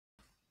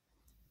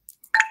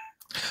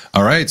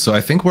All right, so I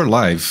think we're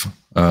live.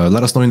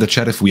 Let us know in the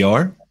chat if we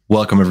are.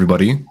 Welcome,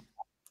 everybody.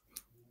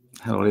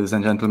 Hello, ladies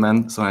and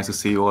gentlemen. So nice to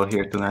see you all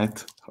here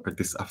tonight or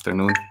this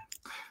afternoon.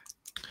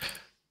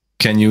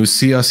 Can you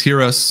see us,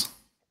 hear us?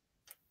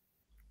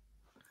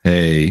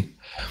 Hey.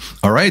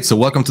 All right, so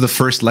welcome to the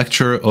first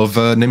lecture of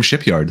NIM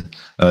Shipyard.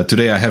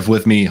 Today I have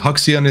with me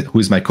Huxian, who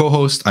is my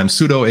co-host. I'm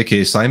Sudo,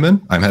 aka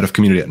Simon. I'm head of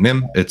community at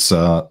NIM. It's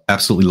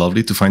absolutely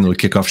lovely to finally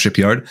kick off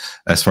Shipyard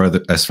as far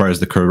as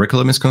the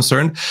curriculum is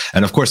concerned.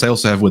 And of course, I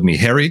also have with me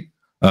Harry,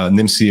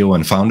 NIM CEO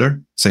and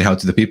founder. Say hi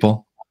to the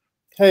people.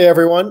 Hey,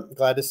 everyone.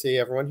 Glad to see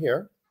everyone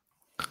here.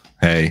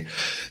 Hey,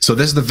 so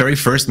this is the very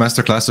first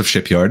masterclass of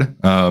Shipyard,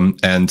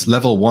 and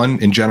level 1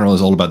 in general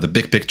is all about the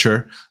big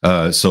picture.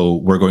 So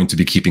we're going to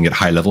be keeping it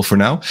high level for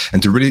now.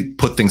 And to really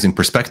put things in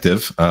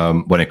perspective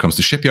when it comes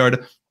to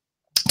Shipyard,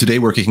 today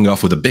we're kicking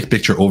off with a big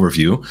picture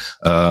overview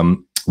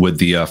with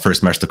the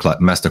first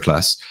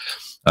masterclass.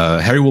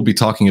 Harry will be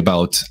talking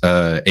about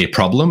a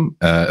problem,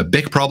 a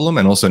big problem,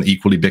 and also an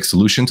equally big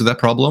solution to that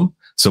problem.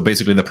 So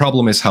basically, the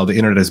problem is how the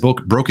internet is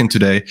broken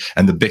today,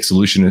 and the big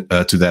solution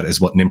to that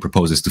is what NIM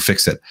proposes to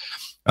fix it.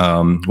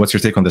 What's your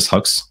take on this,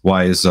 Hux?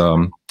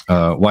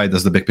 Why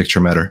does the big picture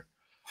matter?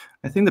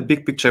 I think the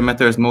big picture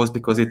matters most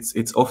because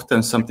it's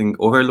often something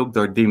overlooked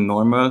or deemed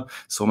normal,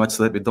 so much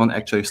that we don't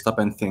actually stop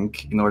and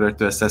think in order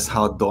to assess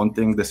how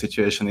daunting the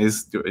situation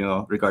is,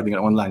 regarding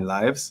our online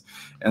lives.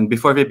 And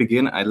before we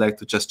begin, I'd like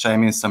to just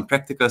chime in some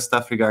practical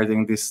stuff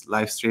regarding this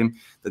live stream.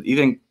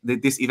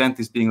 This event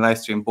is being live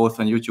streamed both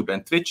on YouTube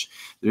and Twitch.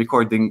 The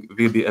recording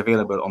will be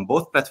available on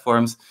both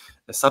platforms.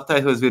 The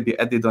subtitles will be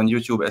added on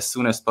YouTube as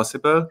soon as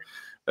possible.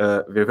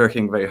 We're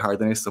working very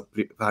hard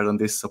on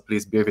this, so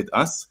please bear with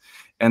us.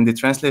 And the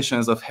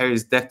translations of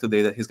Harry's deck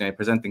today that he's going to be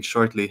presenting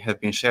shortly have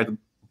been shared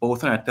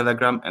both on our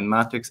Telegram and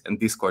Matrix and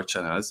Discord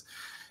channels.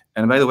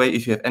 And by the way,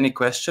 if you have any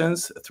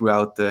questions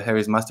throughout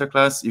Harry's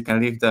masterclass, you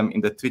can leave them in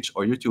the Twitch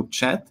or YouTube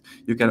chat.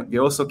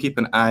 You also keep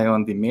an eye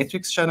on the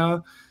Matrix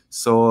channel.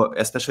 So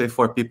especially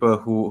for people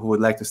who would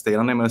like to stay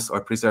anonymous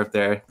or preserve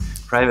their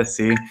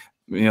privacy,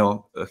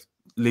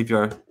 leave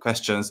your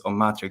questions on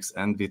Matrix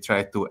and we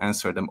try to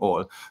answer them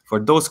all. For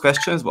those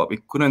questions, what we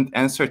couldn't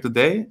answer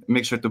today,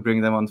 make sure to bring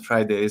them on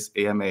Friday's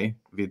AMA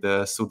with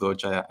Sudo,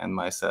 Jaya, and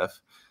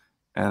myself.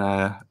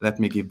 And let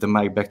me give the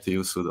mic back to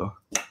you, Sudo.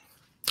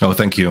 Oh,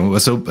 thank you.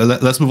 So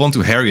let's move on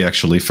to Harry,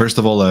 actually. First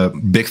of all,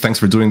 big thanks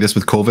for doing this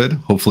with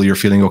COVID. Hopefully you're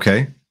feeling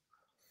okay.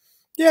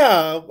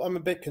 Yeah, I'm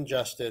a bit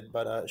congested,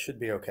 but it should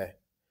be okay.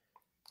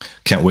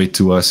 Can't wait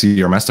to see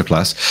your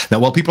masterclass. Now,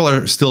 while people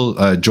are still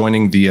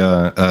joining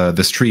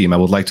the stream, I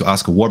would like to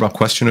ask a warm-up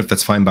question, if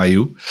that's fine by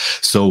you.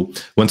 So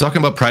when talking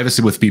about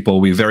privacy with people,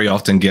 we very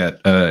often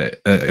get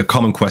a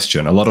common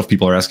question. A lot of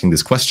people are asking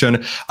this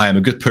question. I am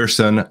a good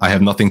person. I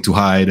have nothing to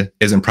hide.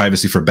 Isn't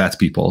privacy for bad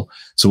people?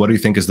 So what do you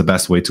think is the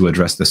best way to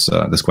address this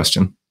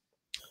question?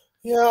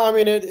 Yeah, I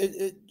mean,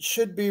 it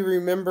should be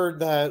remembered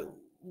that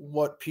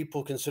what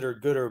people consider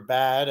good or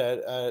bad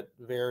at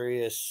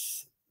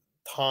various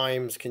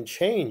times can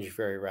change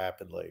very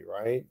rapidly,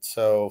 right?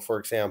 So, for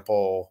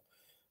example,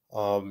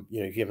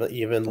 you can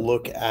even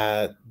look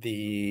at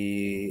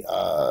the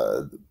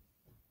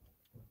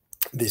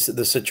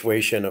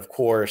situation, of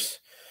course,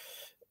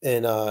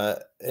 in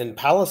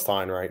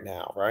Palestine right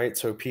now, right?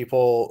 So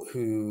people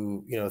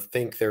who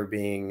think they're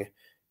being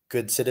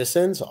good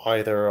citizens,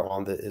 either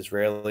on the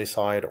Israeli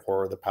side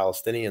or the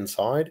Palestinian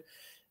side,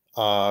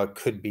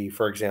 could be,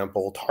 for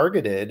example,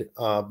 targeted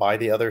by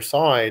the other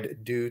side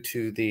due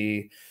to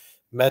the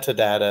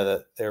metadata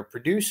that they're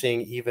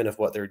producing, even if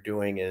what they're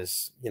doing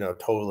is,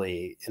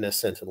 totally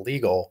innocent and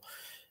legal.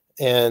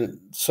 And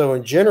so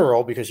in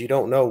general, because you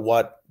don't know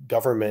when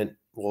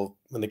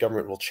the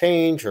government will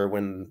change, or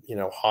when,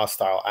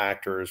 hostile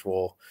actors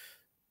will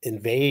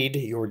invade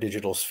your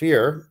digital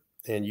sphere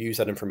and use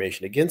that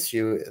information against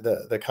you,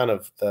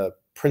 the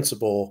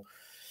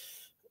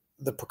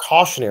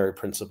precautionary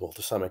principle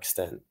to some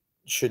extent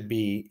should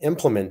be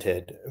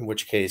implemented, in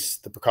which case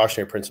the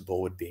precautionary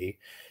principle would be,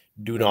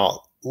 do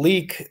not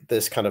leak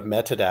this kind of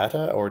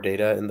metadata or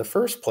data in the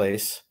first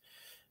place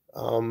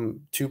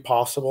to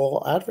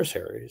possible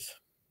adversaries.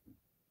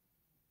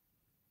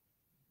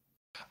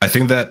 I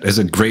think that is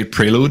a great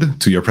prelude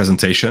to your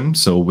presentation.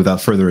 So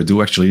without further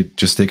ado, actually,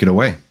 just take it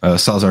away.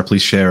 Salazar,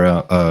 please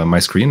share my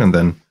screen and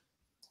then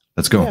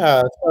let's go.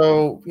 Yeah,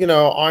 so,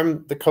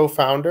 I'm the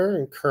co-founder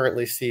and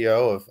currently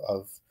CEO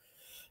of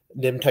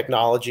NIM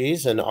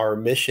Technologies, and our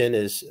mission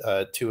is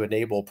to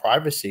enable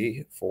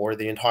privacy for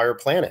the entire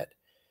planet.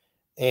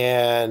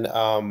 And,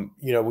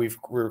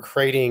 we're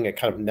creating a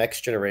kind of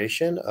next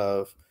generation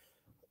of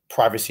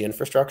privacy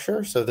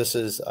infrastructure. So this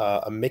is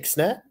a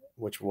mixnet,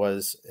 which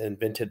was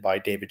invented by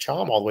David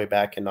Chaum all the way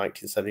back in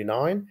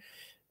 1979.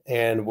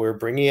 And we're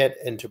bringing it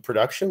into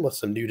production with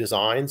some new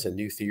designs and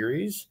new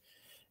theories.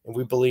 And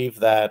we believe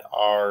that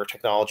our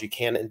technology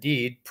can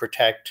indeed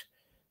protect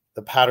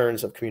the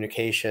patterns of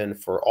communication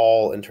for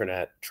all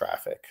internet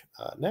traffic.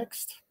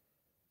 Next.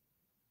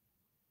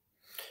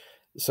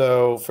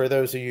 So for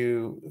those of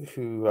you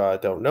who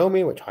don't know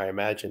me, which I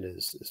imagine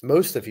is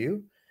most of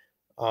you,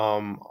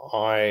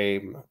 I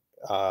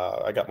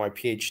got my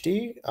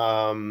PhD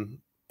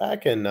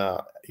back in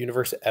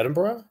University of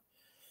Edinburgh,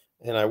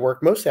 and I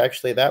worked mostly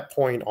actually at that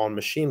point on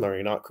machine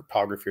learning, not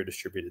cryptography or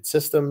distributed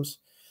systems,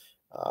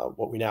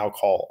 what we now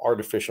call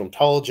artificial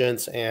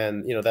intelligence.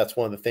 And that's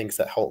one of the things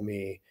that helped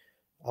me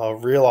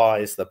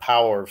realize the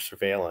power of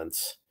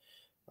surveillance,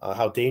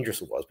 how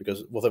dangerous it was,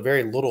 because with a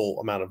very little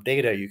amount of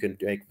data, you can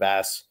make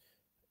vast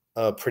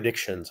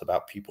predictions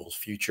about people's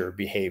future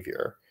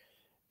behavior.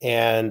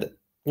 And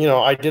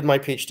I did my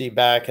PhD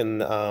back in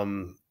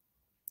the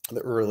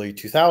early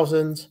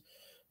 2000s.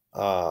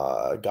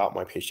 Got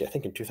my PhD, I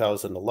think, in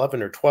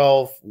 2011 or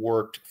 12.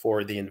 Worked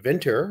for the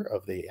inventor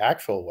of the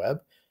actual web,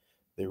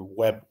 the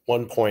Web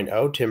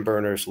 1.0, Tim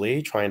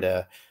Berners-Lee, trying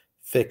to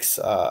fix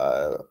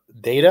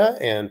data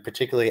and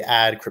particularly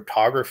add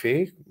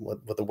cryptography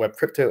with the Web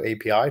Crypto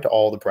API to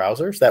all the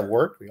browsers. That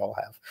worked. We all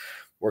have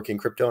working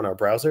crypto in our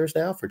browsers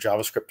now for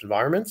JavaScript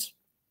environments.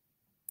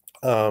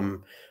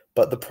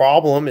 But the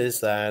problem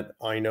is that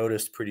I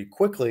noticed pretty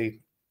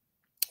quickly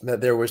that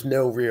there was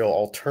no real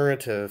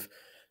alternative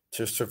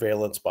to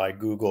surveillance by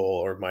Google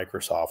or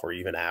Microsoft or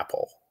even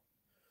Apple.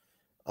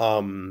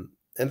 And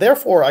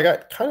therefore, I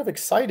got kind of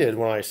excited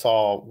when I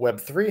saw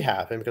Web3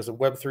 happen, because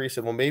Web3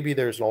 said, well, maybe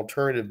there's an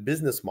alternative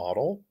business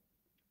model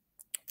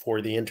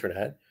for the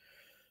internet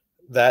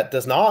that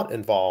does not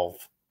involve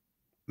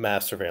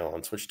mass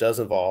surveillance, which does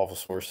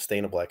involve more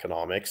sustainable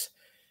economics,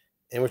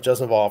 and which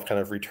does involve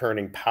kind of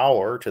returning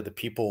power to the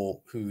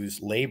people whose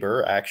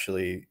labor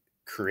actually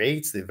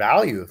creates the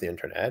value of the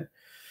internet,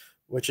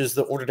 which is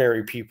the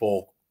ordinary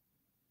people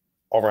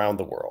around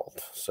the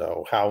world.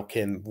 So how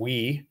can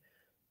we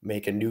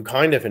make a new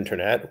kind of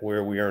internet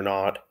where we are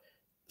not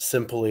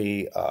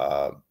simply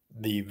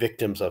the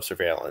victims of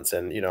surveillance?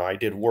 And, I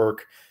did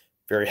work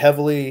very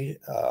heavily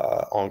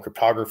on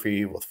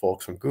cryptography with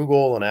folks from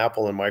Google and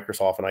Apple and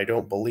Microsoft, and I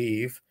don't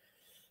believe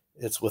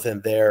it's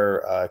within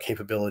their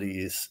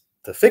capabilities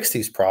to fix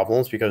these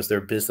problems, because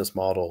their business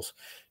models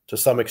to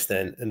some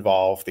extent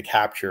involve the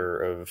capture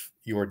of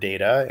your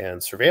data and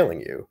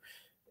surveilling you.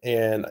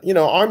 And,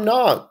 I'm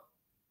not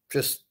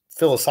just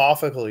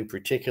philosophically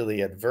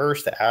particularly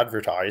adverse to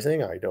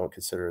advertising. I don't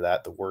consider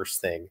that the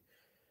worst thing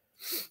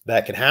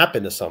that can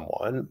happen to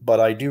someone, but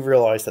I do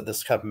realize that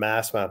this kind of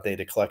mass amount of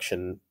data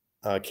collection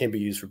can be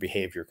used for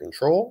behavior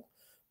control,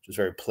 which is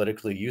very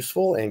politically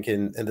useful, and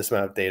this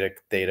amount of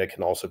data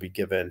can also be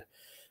given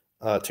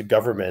to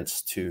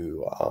governments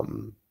to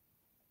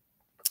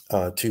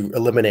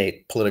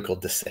eliminate political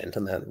dissent,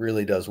 and that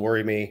really does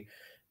worry me.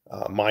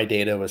 My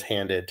data was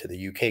handed to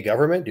the UK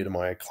government due to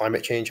my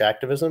climate change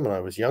activism when I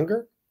was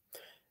younger,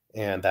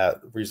 and that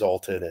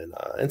resulted in,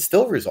 and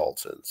still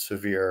results in,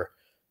 severe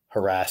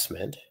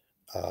harassment.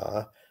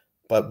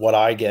 But what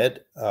I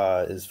get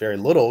is very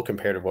little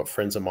compared to what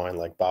friends of mine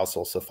like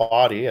Basil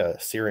Safadi, a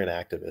Syrian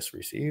activist,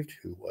 received,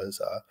 who was,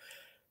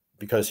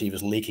 because he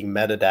was leaking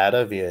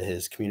metadata via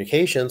his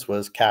communications,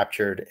 was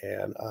captured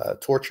and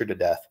tortured to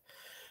death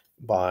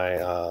by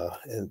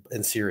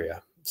in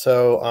Syria.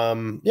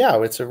 So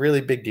yeah, it's a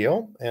really big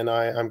deal, and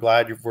I'm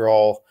glad we're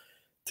all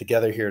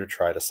together here to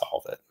try to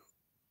solve it.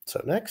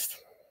 So next.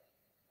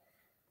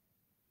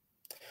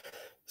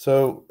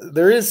 So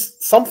there is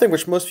something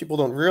which most people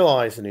don't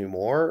realize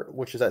anymore,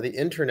 which is that the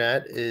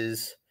internet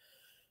is,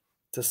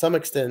 to some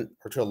extent,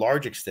 or to a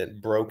large extent,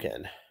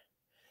 broken.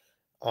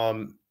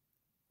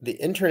 The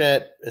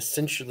internet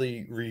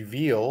essentially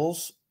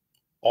reveals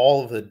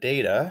all of the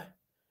data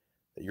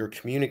that you're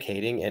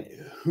communicating and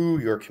who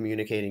you're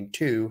communicating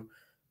to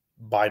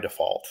by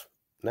default.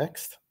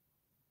 Next.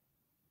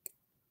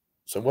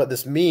 So what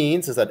this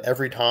means is that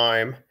every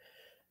time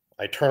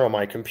I turn on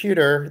my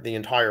computer, the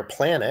entire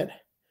planet,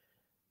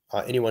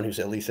 anyone who's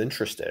at least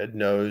interested,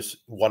 knows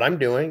what I'm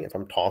doing. If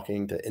I'm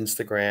talking to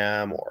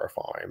Instagram, or if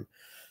I'm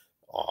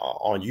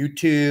on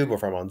YouTube, or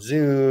if I'm on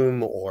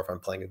Zoom, or if I'm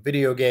playing a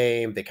video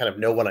game, they kind of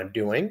know what I'm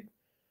doing.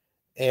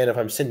 And if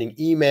I'm sending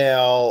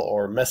email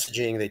or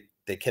messaging,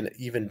 they can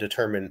even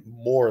determine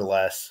more or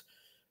less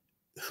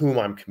whom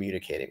I'm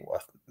communicating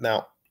with.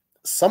 Now,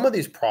 some of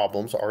these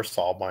problems are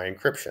solved by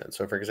encryption.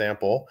 So for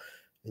example,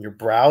 in your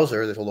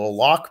browser, there's a little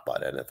lock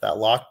button. If that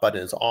lock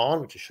button is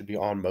on, which it should be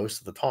on most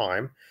of the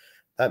time,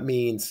 that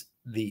means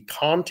the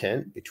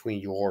content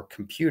between your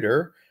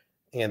computer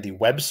and the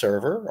web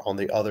server on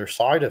the other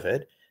side of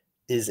it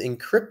is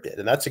encrypted.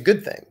 And that's a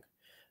good thing.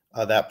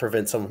 That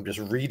prevents someone from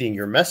just reading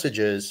your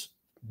messages.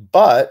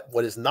 But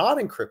what is not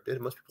encrypted,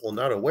 most people are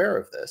not aware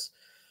of this,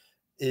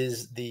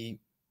 is the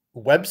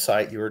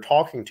website you are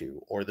talking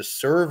to, or the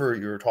server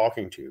you're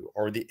talking to,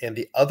 or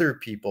the other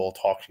people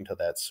talking to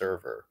that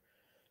server.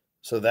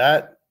 So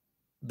that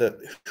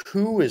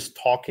who is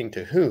talking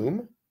to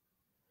whom,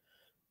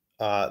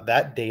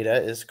 that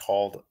data is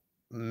called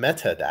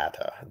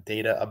metadata,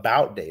 data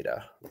about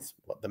data. That's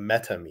what the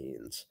meta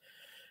means.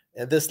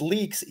 And this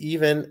leaks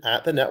even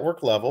at the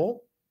network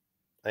level.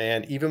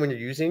 And even when you're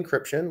using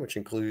encryption, which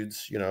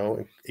includes,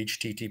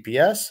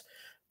 HTTPS,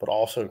 but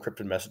also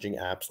encrypted messaging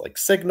apps like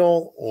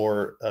Signal,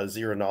 or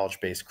zero knowledge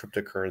based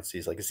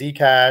cryptocurrencies like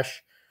Zcash,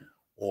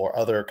 or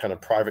other kind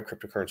of private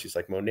cryptocurrencies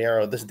like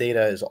Monero, this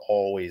data is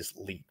always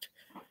leaked.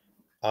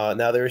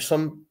 Now, there are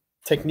some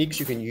techniques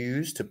you can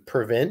use to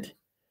prevent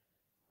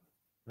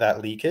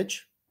that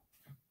leakage.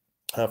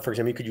 For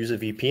example, you could use a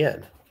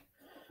VPN.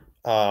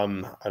 I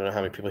don't know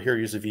how many people here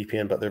use a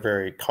VPN, but they're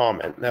very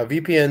common. Now,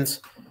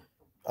 VPNs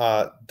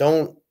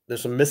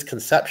there's some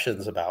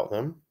misconceptions about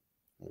them.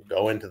 We'll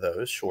go into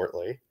those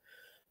shortly,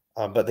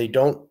 but they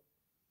don't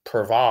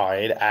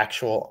provide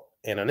actual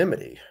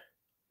anonymity.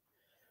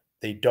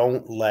 They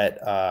don't let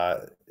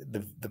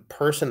the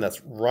person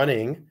that's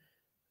running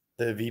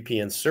the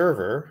VPN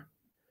server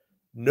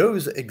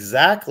knows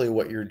exactly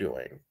what you're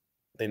doing.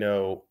 They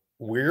know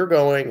where you're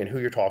going and who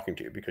you're talking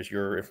to because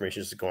your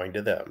information is going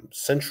to them.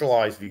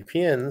 Centralized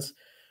VPNs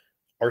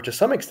are to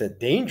some extent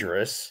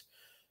dangerous.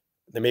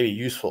 They may be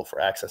useful for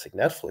accessing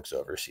Netflix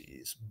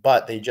overseas,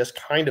 but they just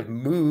kind of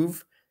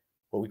move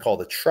what we call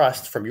the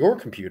trust from your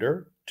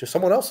computer to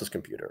someone else's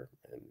computer.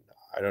 And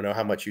I don't know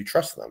how much you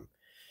trust them.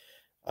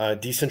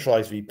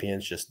 Decentralized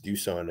VPNs just do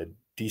so in a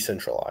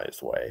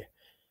decentralized way.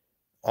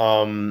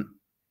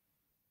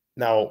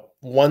 Now,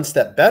 one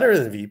step better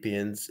than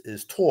VPNs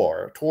is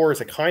Tor. Tor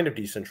is a kind of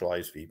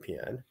decentralized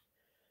VPN,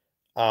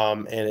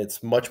 and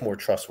it's much more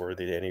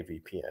trustworthy than any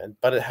VPN,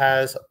 but it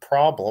has a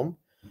problem,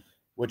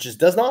 which is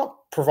does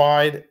not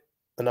provide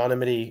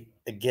anonymity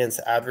against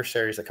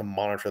adversaries that can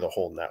monitor the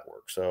whole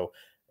network. So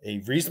a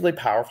reasonably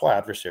powerful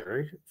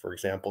adversary, for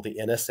example, the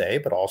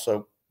NSA, but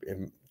also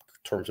in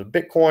terms of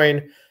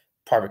Bitcoin,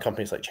 private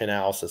companies like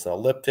Chainalysis and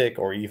Elliptic,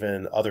 or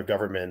even other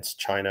governments,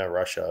 China,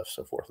 Russia,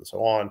 so forth and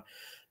so on,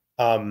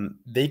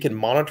 they can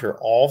monitor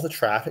all the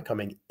traffic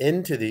coming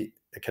into the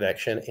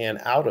connection and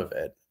out of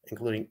it,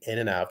 including in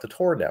and out of the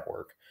Tor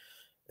network.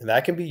 And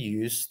that can be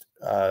used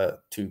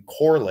to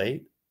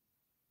correlate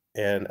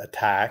and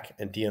attack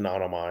and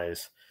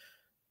de-anonymize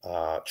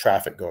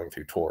traffic going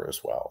through Tor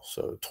as well.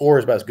 So Tor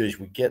is about as good as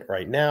we get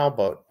right now,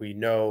 but we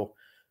know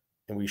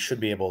and we should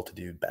be able to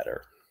do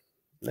better.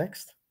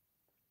 Next.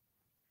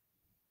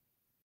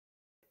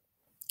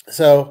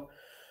 So,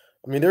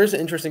 I mean, there is an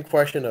interesting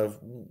question of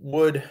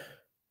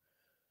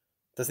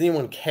does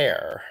anyone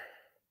care?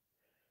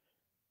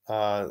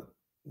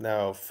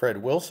 Now,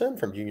 Fred Wilson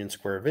from Union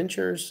Square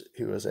Ventures,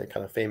 who is a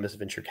kind of famous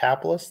venture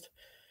capitalist,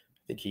 I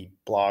think he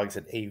blogs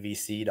at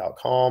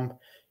avc.com.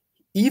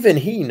 Even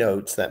he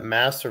notes that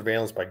mass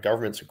surveillance by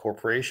governments and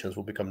corporations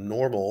will become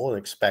normal and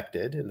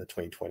expected in the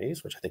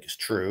 2020s, which I think is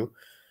true.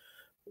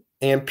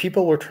 And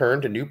people will turn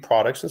to new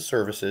products and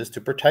services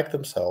to protect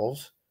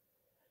themselves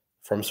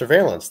from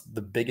surveillance.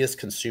 The biggest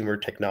consumer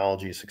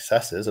technology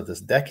successes of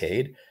this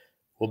decade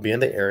will be in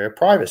the area of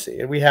privacy.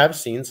 And we have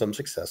seen some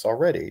success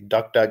already.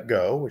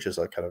 DuckDuckGo, which is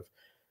a kind of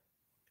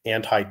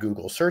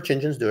anti-Google search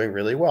engine, is doing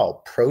really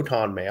well.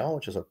 Proton Mail,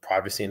 which is a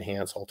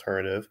privacy-enhanced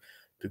alternative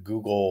to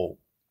Google,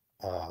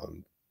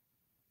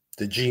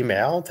 the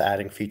Gmail, to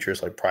adding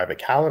features like private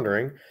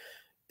calendaring,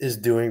 is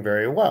doing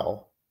very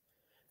well.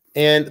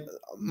 And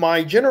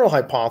my general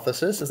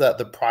hypothesis is that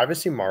the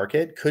privacy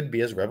market could be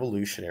as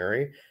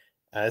revolutionary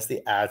as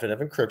the advent of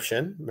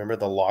encryption. Remember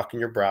the lock in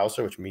your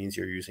browser, which means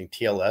you're using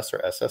TLS or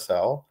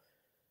SSL,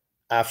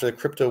 after the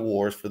crypto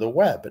wars for the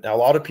web. But now a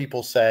lot of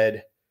people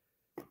said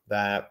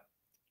that,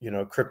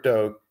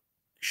 crypto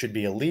should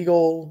be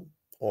illegal,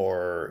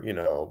 or,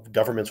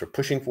 governments were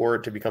pushing for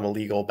it to become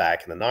illegal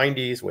back in the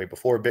 90s, way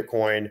before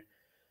Bitcoin.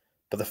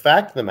 But the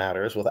fact of the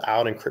matter is,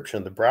 without encryption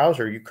in the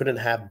browser, you couldn't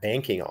have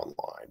banking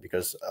online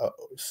because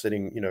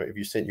if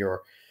you sent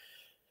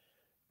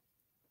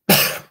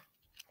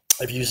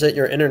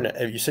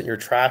your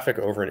traffic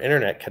over an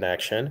internet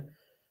connection,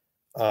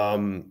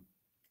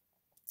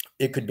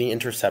 it could be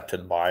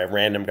intercepted by a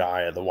random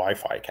guy at the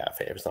Wi-Fi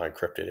cafe if it's not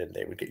encrypted, and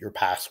they would get your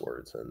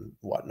passwords and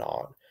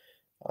whatnot.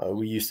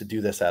 We used to do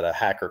this at a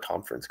hacker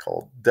conference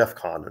called DEF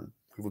CON, and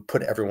we would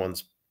put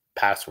everyone's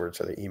passwords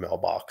in the email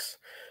box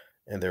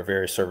and their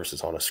various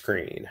services on a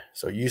screen.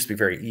 So it used to be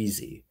very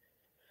easy.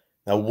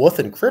 Now, with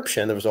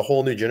encryption, there was a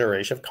whole new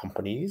generation of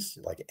companies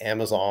like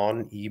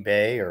Amazon,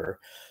 eBay, or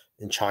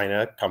in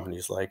China,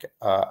 companies like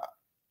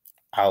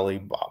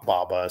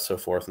Alibaba, so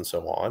forth and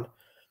so on,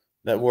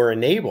 that were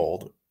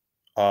enabled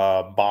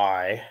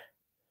by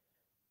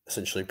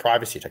essentially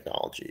privacy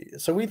technology.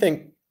 So we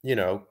think, in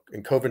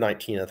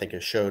COVID-19, I think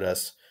has showed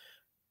us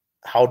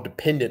how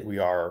dependent we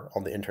are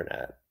on the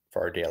internet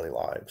for our daily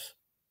lives.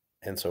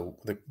 And so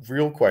the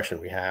real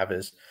question we have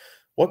is,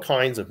 what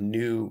kinds of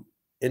new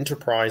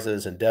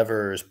enterprises,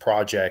 endeavors,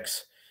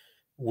 projects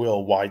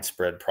will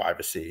widespread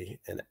privacy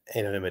and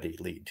anonymity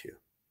lead to?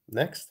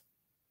 Next.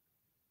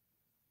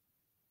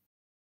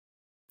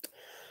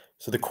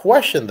 So the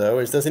question, though,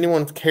 is, does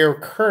anyone care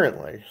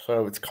currently?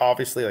 So it's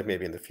obviously like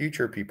maybe in the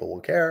future people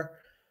will care,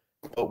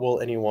 but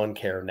will anyone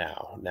care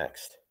now?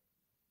 Next.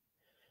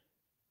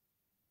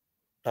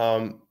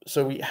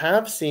 So we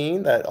have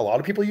seen that a lot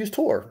of people use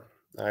Tor.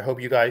 I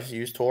hope you guys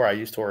use Tor. I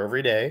use Tor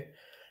every day.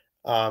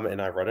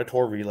 And I run a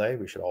Tor relay.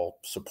 We should all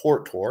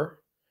support Tor.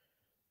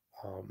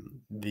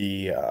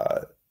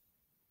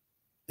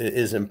 It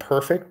is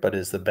imperfect, but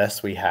is the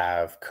best we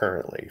have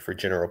currently for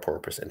general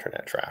purpose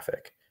internet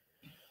traffic.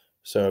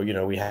 So,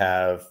 we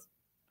have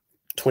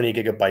 20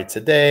 gigabytes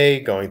a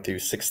day going through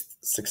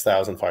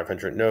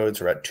 6,500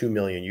 nodes. We're at 2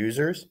 million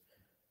users.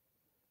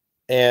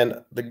 And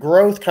the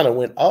growth kind of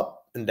went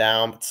up and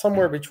down, but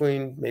somewhere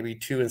between maybe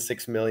 2 and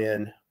 6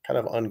 million, kind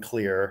of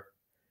unclear.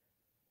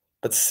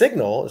 But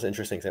Signal is an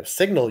interesting example.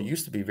 Signal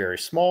used to be very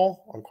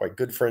small. I'm quite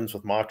good friends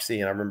with Moxie,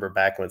 and I remember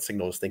back when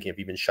Signal was thinking of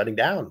even shutting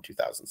down in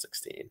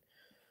 2016.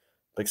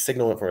 Like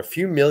Signal went from a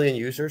few million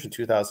users in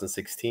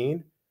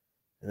 2016,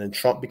 and then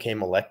Trump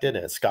became elected,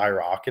 and it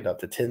skyrocketed up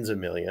to tens of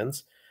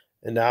millions.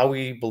 And now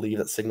we believe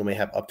that Signal may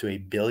have up to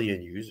 1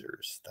 billion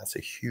users. That's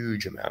a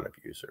huge amount of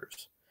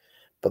users.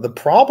 But the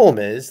problem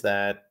is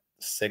that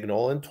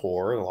Signal and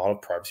Tor and a lot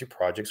of privacy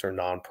projects are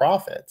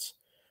nonprofits,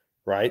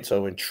 right?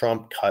 So when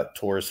Trump cut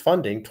Tor's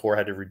funding, Tor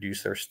had to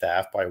reduce their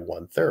staff by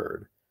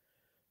 1/3.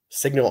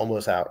 Signal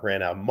almost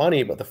ran out of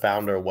money, but the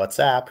founder of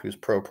WhatsApp, who's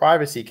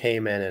pro-privacy,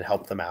 came in and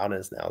helped them out and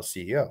is now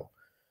CEO.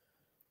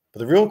 But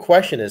the real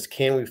question is,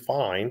 can we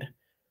find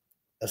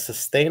a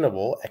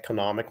sustainable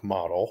economic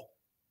model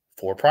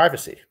for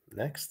privacy?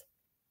 Next.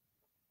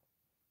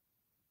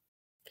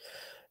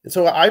 And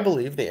so I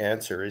believe the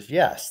answer is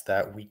yes,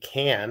 that we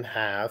can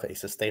have a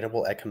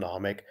sustainable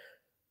economic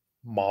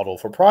model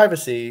for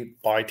privacy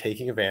by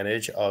taking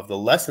advantage of the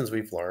lessons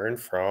we've learned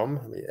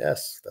from,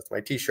 yes, that's my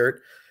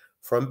t-shirt,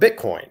 from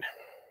Bitcoin.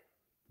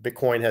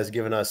 Bitcoin has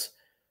given us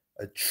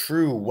a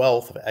true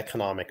wealth of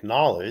economic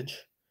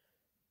knowledge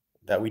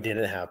that we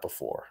didn't have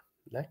before.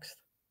 Next.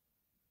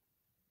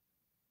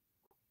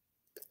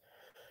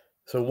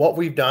 So what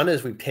we've done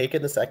is we've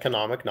taken this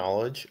economic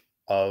knowledge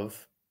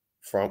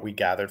we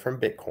gathered from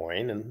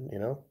Bitcoin,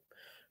 and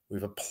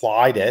we've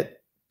applied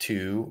it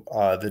to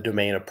the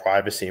domain of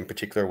privacy, in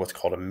particular what's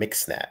called a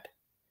mixnet.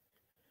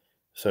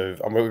 So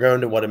I'm going to go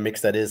into what a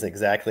mixnet is and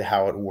exactly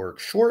how it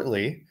works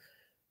shortly.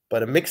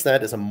 But a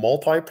mixnet is a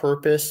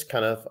multi-purpose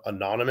kind of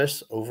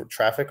anonymous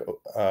traffic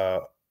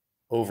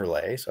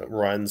overlay. So it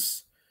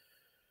runs,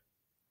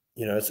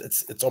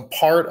 it's a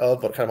part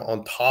of, but kind of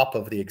on top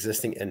of the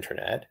existing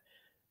internet.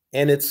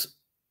 And its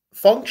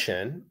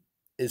function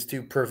is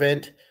to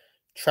prevent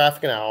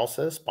traffic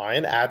analysis by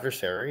an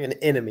adversary, an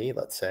enemy,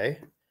 let's say,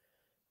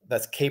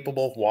 that's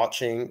capable of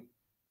watching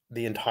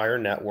the entire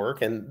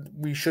network. And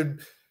we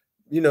should,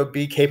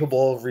 be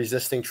capable of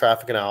resisting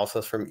traffic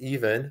analysis from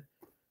even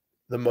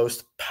the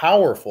most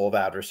powerful of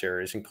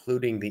adversaries,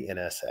 including the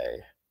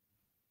NSA.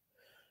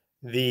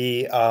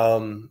 The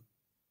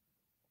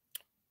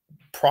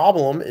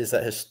problem is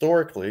that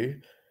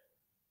historically,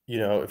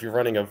 if you're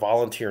running a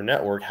volunteer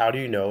network, how do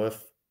you know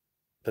if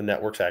the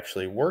network's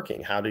actually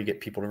working? How do you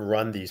get people to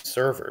run these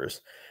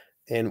servers?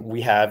 And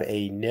we have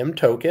a NIM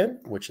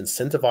token, which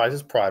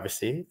incentivizes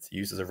privacy. It's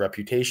used as a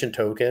reputation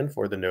token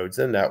for the nodes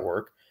in the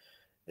network.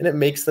 And it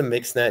makes the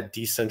mixnet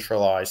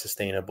decentralized,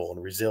 sustainable,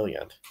 and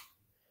resilient.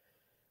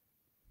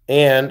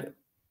 And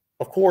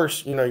of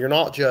course, you're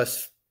not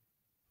just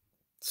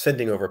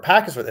sending over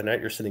packets with the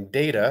internet, you're sending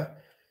data.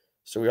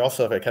 So we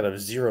also have a kind of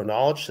zero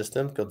knowledge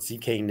system called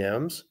ZK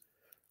NIMs,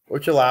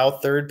 which allow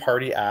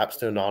third-party apps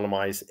to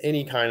anonymize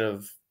any kind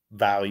of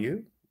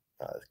value,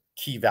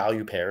 key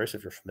value pairs,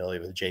 if you're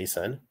familiar with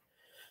JSON,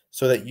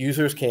 so that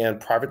users can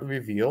privately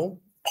reveal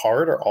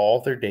part or all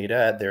of their data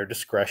at their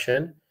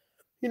discretion,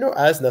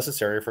 as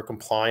necessary for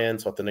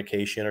compliance,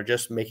 authentication, or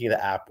just making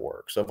the app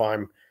work. So if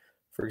I'm,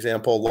 for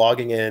example,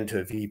 logging into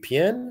a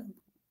VPN,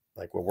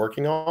 like we're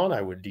working on,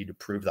 I would need to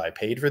prove that I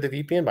paid for the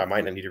VPN, but I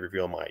might not need to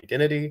reveal my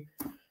identity.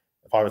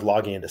 If I was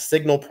logging into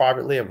Signal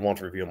privately, I would want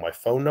to reveal my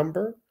phone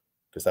number,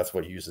 because that's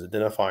what uses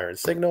identifier in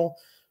Signal,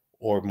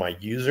 or my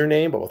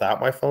username, but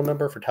without my phone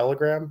number for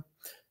Telegram,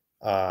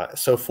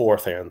 so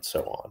forth and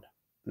so on.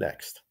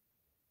 Next.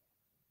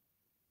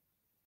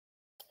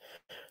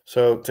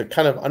 So to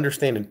kind of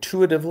understand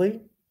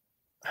intuitively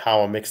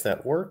how a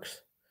mixnet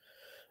works,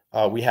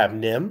 we have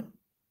NIM,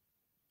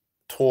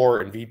 Tor,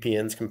 and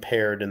VPNs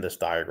compared in this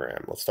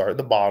diagram. Let's start at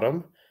the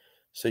bottom.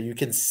 So you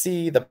can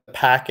see the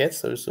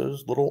packets, those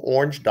little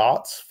orange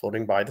dots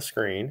floating by the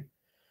screen.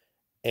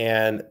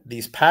 And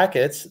these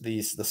packets,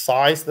 the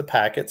size of the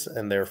packets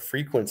and their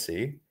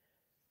frequency,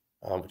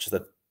 which is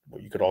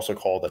what you could also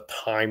call the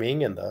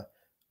timing and the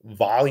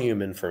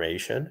volume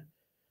information,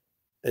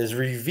 is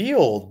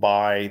revealed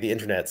by the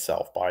internet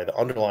itself, by the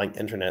underlying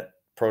internet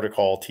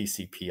protocol,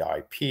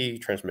 TCP/IP,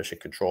 transmission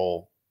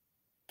control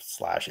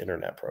 /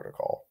 internet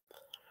protocol.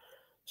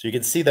 So you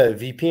can see that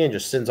VPN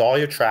just sends all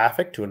your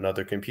traffic to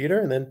another computer,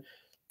 and then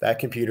that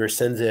computer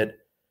sends it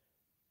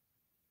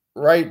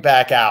right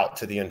back out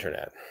to the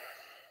internet.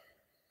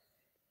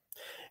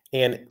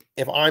 And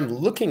if I'm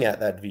looking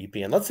at that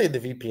VPN, let's say the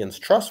VPN is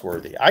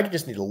trustworthy, I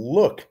just need to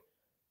look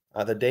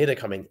at the data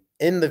coming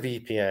in the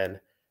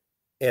VPN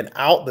and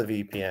out the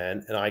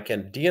VPN, and I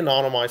can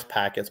de-anonymize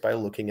packets by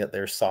looking at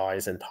their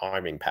size and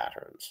timing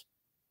patterns.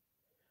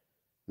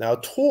 Now,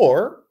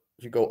 Tor,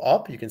 if you go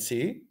up, you can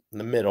see in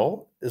the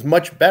middle, is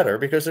much better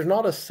because there's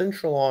not a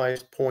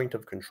centralized point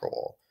of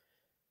control.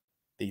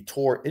 The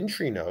Tor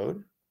entry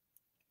node,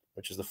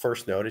 which is the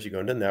first node as you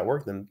go into the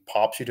network, then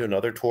pops you to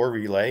another Tor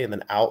relay and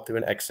then out through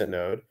an exit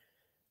node.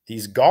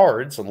 These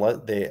guards, unless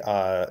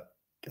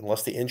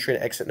the entry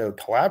and exit node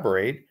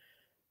collaborate,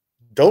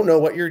 don't know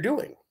what you're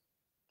doing.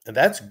 And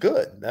that's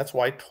good. That's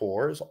why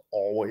Tor is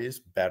always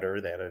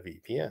better than a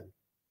VPN.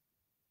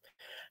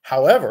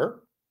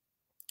 However,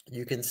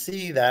 you can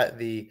see that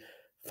the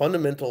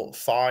fundamental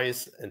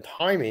size and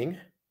timing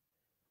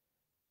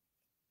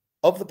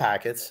of the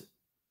packets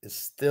is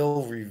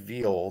still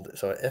revealed.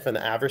 So if an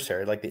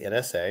adversary like the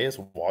NSA is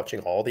watching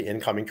all the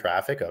incoming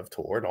traffic of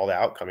Tor and all the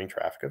outgoing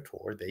traffic of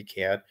Tor, they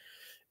can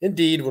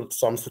indeed, with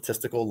some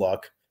statistical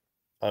luck,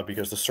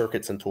 because the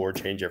circuits in Tor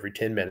change every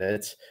 10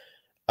 minutes,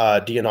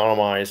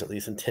 de-anonymize, at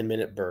least in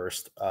 10-minute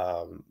burst,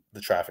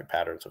 the traffic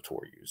patterns of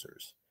Tor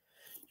users.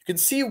 You can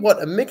see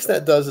what a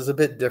mixnet does is a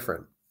bit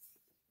different.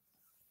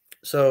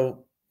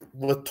 So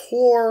with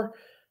Tor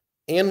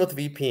and with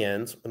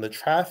VPNs, when the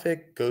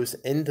traffic goes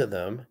into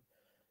them,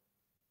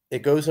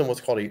 it goes in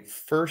what's called a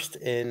first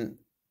in,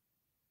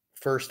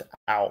 first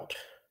out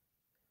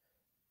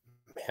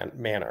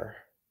manner.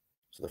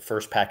 So the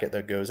first packet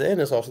that goes in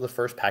is also the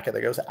first packet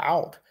that goes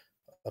out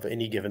of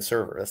any given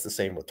server. That's the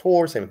same with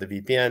Tor, same with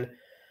the VPN.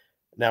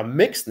 Now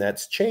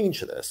mixnets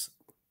change this,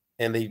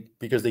 and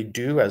because they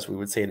do, as we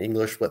would say in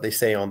English, what they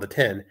say on the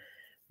tin.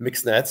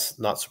 Mixnets,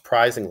 not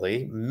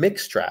surprisingly,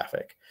 mix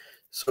traffic.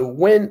 So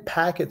when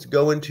packets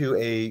go into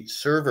a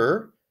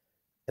server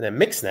in a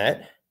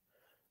mixnet,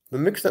 the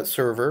mixnet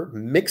server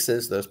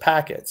mixes those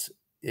packets.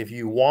 If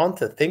you want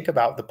to think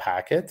about the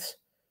packets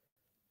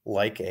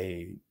like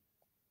a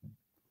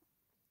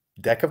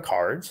deck of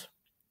cards,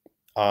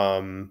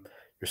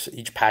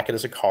 each packet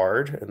is a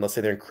card, and let's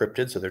say they're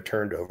encrypted, so they're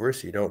turned over,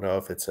 so you don't know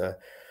if it's a,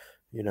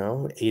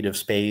 8 of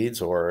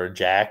spades or a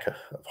jack of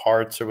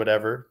hearts or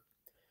whatever.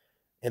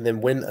 And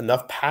then when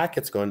enough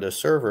packets go into a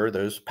server,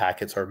 those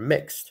packets are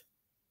mixed.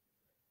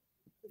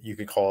 You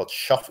could call it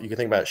shuffle. You can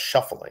think about it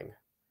shuffling,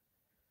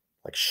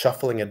 like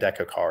shuffling a deck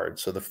of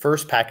cards. So the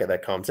first packet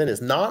that comes in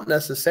is not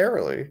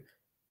necessarily,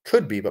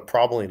 could be, but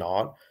probably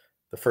not,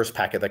 the first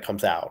packet that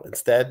comes out.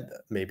 Instead,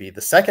 maybe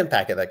the second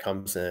packet that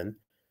comes in,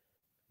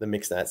 the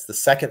mixnets, the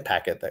second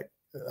packet that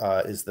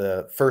is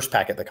the first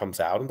packet that comes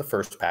out, and the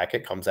first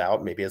packet comes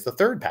out maybe as the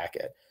third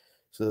packet.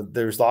 So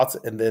there's lots,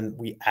 and then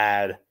we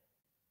add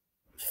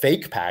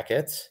fake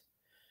packets,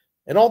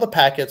 and all the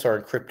packets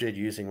are encrypted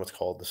using what's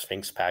called the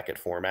Sphinx packet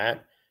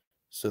format.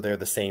 So they're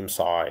the same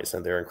size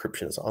and their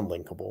encryption is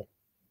unlinkable.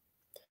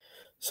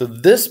 So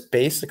this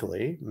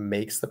basically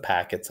makes the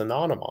packets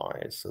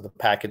anonymized. So the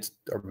packets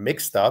are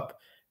mixed up.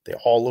 They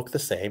all look the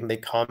same. They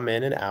come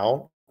in and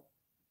out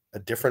a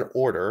different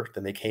order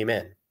than they came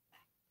in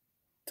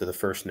to the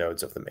first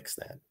nodes of the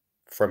mixnet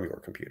from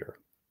your computer.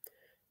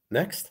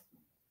 Next.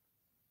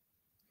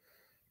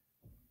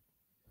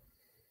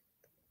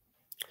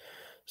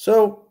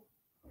 So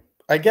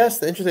I guess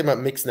the interesting about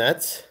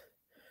mixnets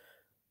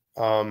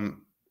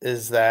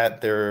is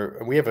that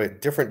we have a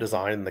different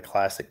design than the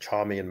classic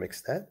Chaumian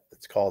mixnet.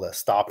 It's called a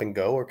stop and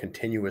go or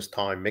continuous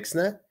time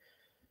mixnet.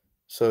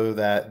 So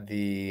that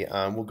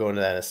we'll go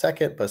into that in a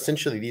second, but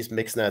essentially these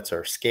mixnets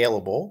are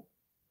scalable.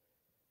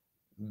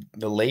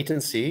 The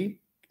latency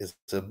is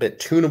a bit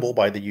tunable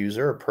by the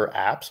user per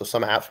app. So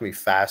some apps can be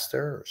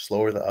faster or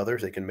slower than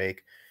others. They can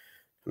make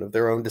kind of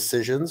their own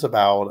decisions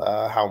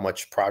about how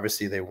much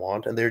privacy they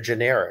want, and they're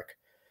generic.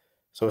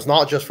 So it's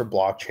not just for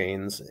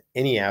blockchains.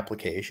 Any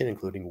application,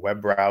 including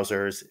web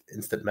browsers,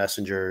 instant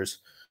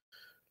messengers,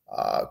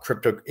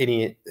 crypto,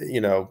 any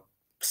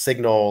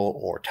Signal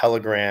or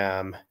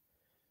Telegram,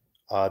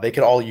 they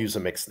could all use a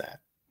mixnet.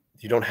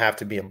 You don't have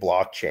to be a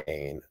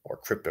blockchain or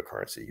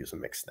cryptocurrency to use a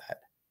mixnet.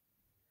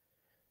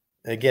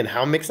 Again,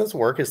 how mixnets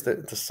work is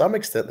that to some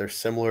extent they're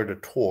similar to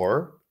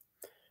Tor.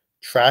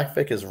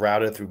 Traffic is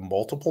routed through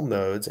multiple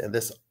nodes, and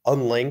this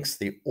unlinks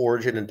the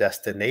origin and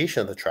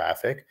destination of the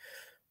traffic,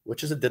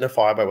 which is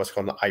identified by what's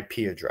called an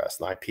IP address.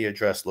 An IP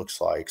address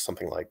looks like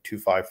something like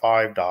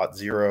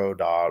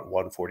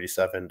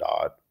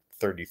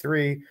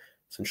 255.0.147.33,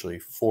 essentially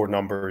 4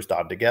 numbers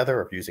dotted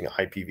together, or using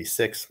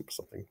IPv6,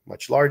 something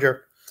much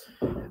larger.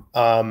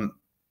 The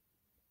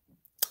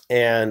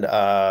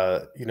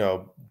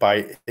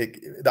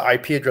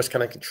IP address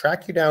kind of can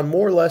track you down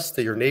more or less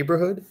to your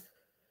neighborhood,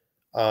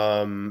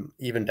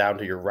 even down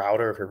to your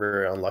router if you're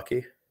very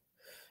unlucky.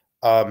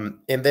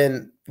 And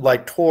then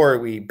like Tor,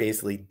 we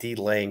basically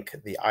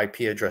delink the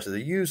IP address of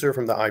the user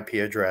from the IP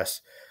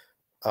address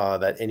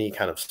that any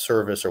kind of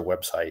service or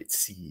website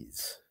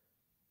sees.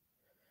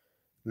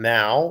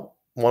 Now,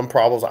 one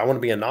problem is I want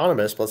to be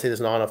anonymous, but let's say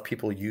there's not enough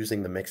people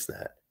using the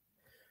mixnet.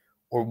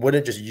 Or would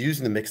it just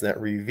using the mixnet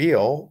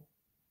reveal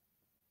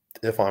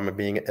if I'm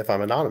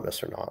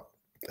anonymous or not,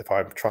 if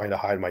I'm trying to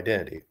hide my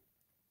identity?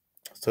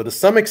 So to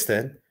some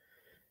extent,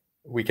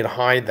 we can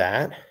hide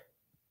that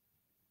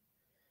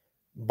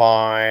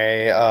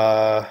by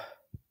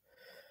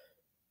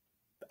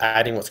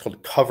adding what's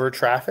called cover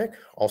traffic,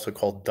 also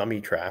called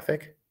dummy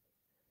traffic.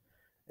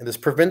 And this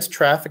prevents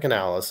traffic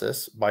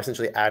analysis by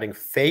essentially adding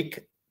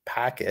fake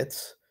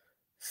packets,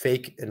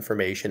 fake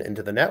information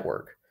into the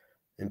network.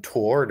 In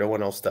Tor, no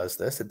one else does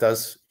this. It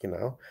does,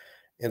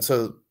 and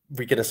so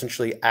we can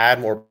essentially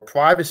add more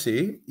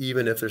privacy,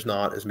 even if there's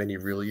not as many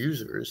real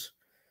users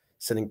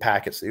sending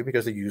packets through,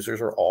 because the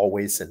users are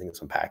always sending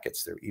some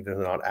packets through, even if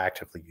they're not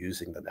actively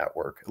using the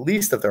network, at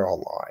least if they're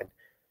online.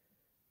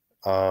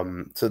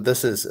 So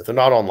this is, if they're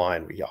not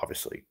online, we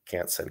obviously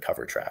can't send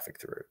cover traffic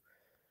through.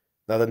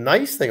 Now, the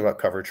nice thing about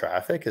cover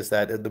traffic is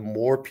that the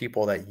more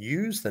people that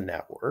use the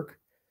network,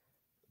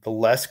 the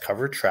less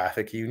cover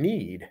traffic you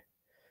need,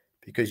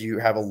 because you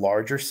have a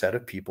larger set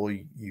of people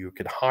you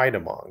can hide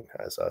among.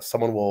 As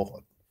someone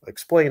will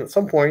explain at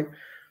some point,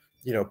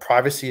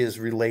 privacy is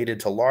related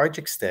to a large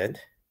extent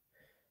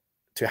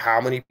to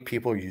how many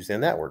people are using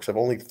the network. So if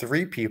only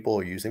 3 people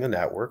are using the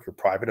network, you're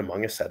private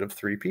among a set of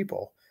 3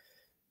 people.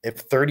 If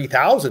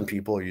 30,000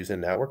 people are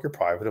using the network, you're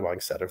private among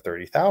a set of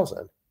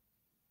 30,000.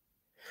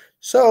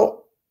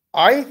 So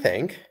I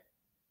think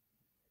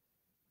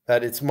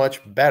that it's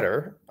much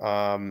better,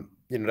 to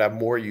have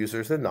more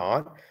users than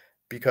not,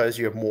 because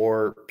you have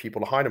more people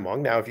to hide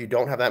among. Now, if you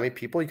don't have that many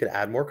people, you can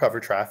add more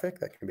cover traffic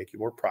that can make you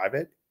more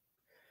private.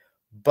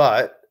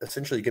 But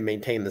essentially, you can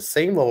maintain the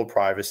same level of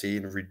privacy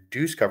and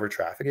reduce cover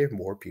traffic if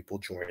more people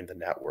join the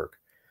network.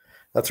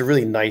 That's a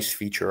really nice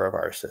feature of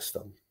our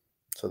system.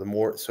 So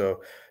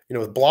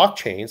with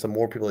blockchains, the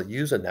more people that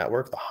use a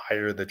network, the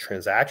higher the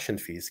transaction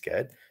fees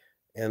get,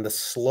 and the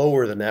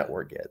slower the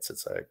network gets.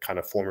 It's a kind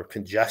of form of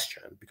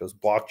congestion, because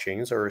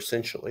blockchains are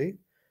essentially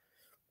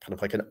kind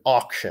of like an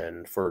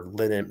auction for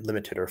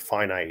limited or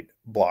finite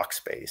block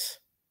space.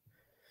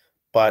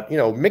 But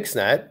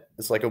mixnet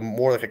is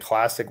more like a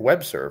classic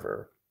web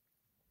server.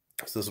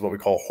 So this is what we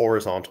call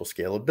horizontal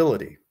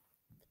scalability.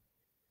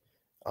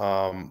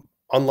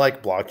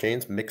 Unlike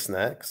blockchains,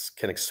 mixnets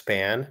can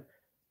expand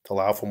to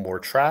allow for more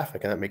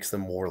traffic, and that makes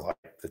them more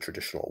like the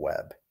traditional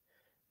web.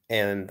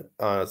 And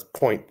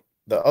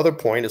the other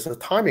point is the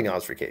timing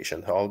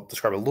obfuscation. I'll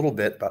describe a little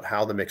bit about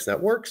how the mixnet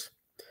works.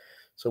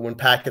 So when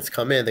packets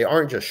come in, they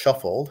aren't just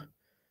shuffled,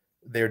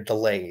 they're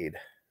delayed.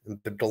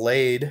 They're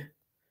delayed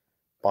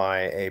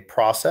by a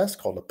process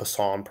called a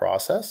Poisson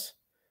process.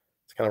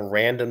 It's kind of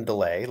random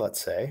delay,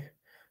 let's say.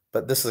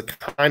 But this is a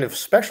kind of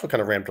special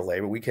kind of random delay,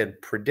 but we can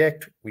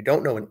predict, we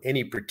don't know when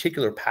any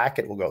particular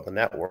packet will go out the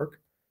network.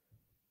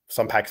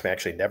 Some packets may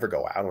actually never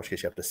go out, in which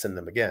case you have to send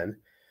them again.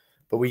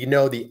 But we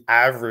know the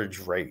average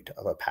rate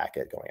of a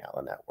packet going out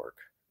the network.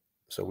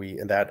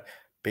 And that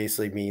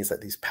basically means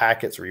that these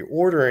packets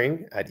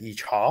reordering at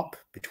each hop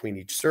between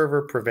each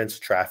server prevents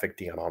traffic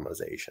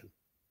de-anonymization.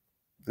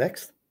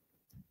 Next.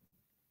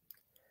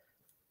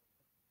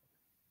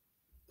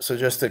 So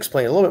just to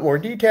explain a little bit more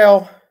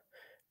detail,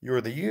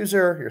 you're the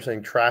user, you're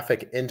sending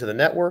traffic into the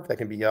network. That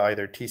can be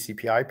either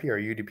TCP/IP or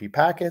UDP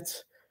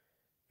packets.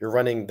 You're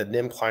running the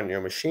NIM client on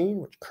your machine,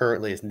 which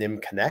currently is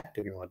NIM Connect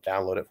if you want to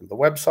download it from the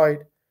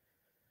website.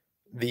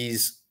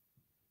 These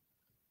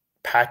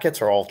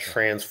packets are all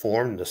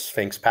transformed into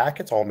Sphinx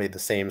packets, all made the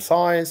same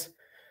size.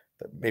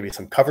 Maybe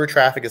some cover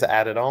traffic is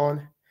added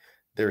on.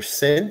 They're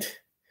sent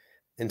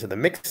into the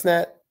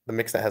mixnet. The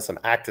mixnet has some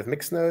active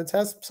mix nodes,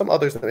 has some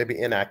others that may be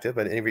inactive,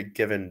 but in every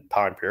given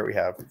time period, we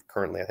have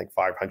currently, I think,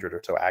 500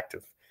 or so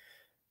active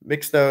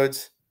mix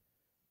nodes.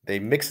 They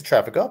mix the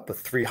traffic up with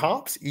 3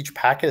 hops. Each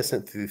packet is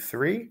sent through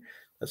 3.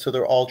 And so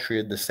they're all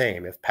treated the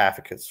same. If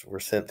packets were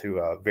sent through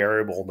a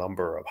variable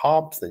number of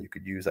hops, then you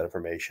could use that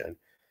information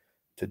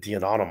to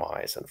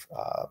de-anonymize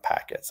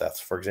packets. That's,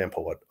 for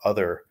example, what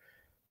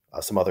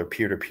some other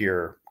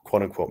peer-to-peer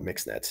quote-unquote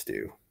mixnets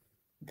do.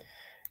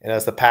 And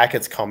as the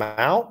packets come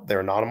out,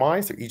 they're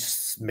anonymized. They're each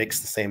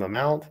mixed the same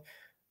amount,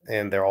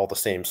 and they're all the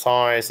same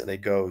size, and they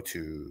go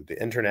to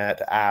the internet,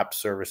 to apps,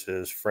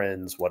 services,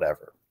 friends,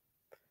 whatever.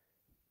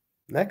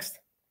 Next.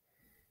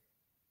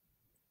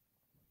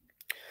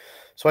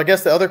 So I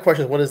guess the other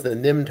question is, what does the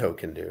NIM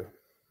token do?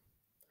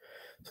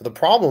 So the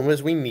problem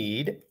is we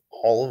need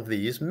all of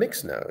these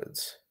mix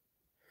nodes.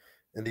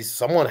 And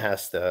someone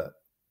has to,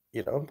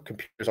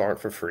 computers aren't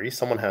for free.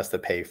 Someone has to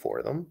pay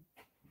for them.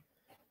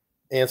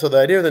 And so the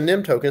idea of the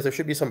NIM token is there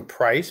should be some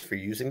price for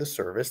using the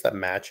service that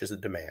matches the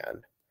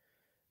demand.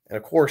 And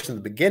of course, in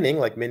the beginning,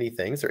 like many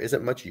things, there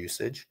isn't much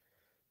usage.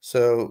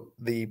 So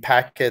the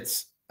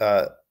packets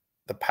that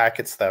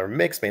are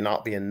mixed may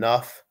not be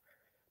enough,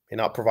 may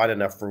not provide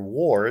enough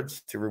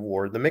rewards to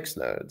reward the mix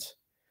nodes.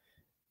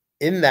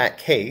 In that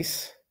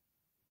case,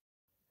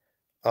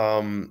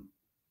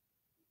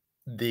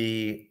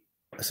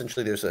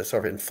 essentially there's a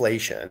sort of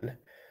inflation,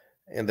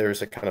 and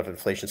there's a kind of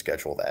inflation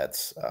schedule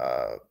that's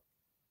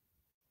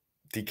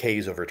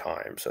decays over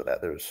time, so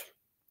that there's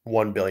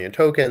 1 billion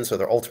tokens, so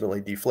they're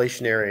ultimately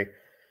deflationary,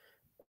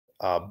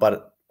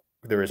 but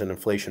there is an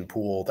inflation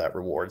pool that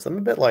rewards them,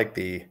 a bit like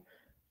the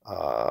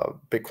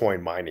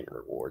Bitcoin mining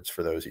rewards,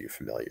 for those of you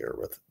familiar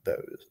with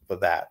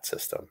that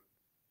system.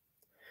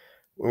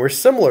 We're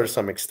similar to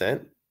some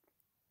extent,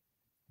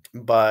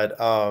 but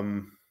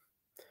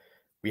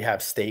we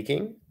have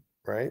staking,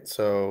 right?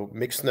 So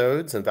mixed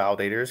nodes and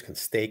validators can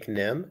stake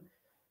NIM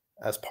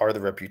as part of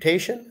the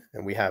reputation,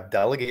 and we have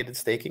delegated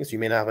staking. So you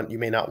may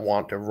not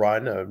want to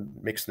run a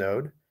mixed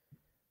node,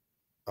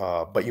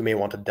 but you may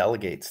want to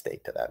delegate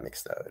stake to that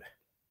mixed node.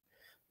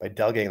 By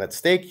delegating that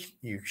stake,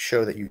 you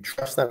show that you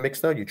trust that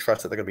mixed node. You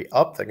trust that they're going to be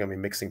up, they're going to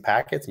be mixing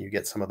packets, and you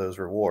get some of those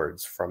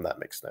rewards from that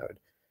mixed node.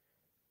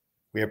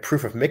 We have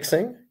proof of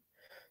mixing.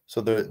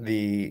 So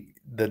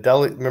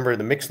remember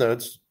the mixed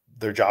nodes,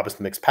 their job is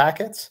to mix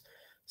packets.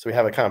 So we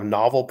have a kind of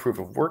novel proof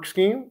of work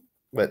scheme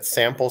that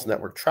samples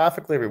network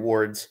traffically,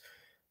 rewards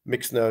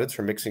mixed nodes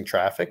for mixing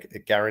traffic.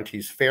 It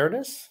guarantees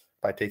fairness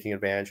by taking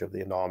advantage of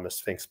the anonymous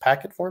Sphinx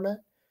packet format.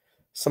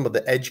 Some of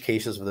the edge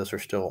cases of this are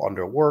still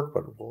under work,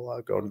 but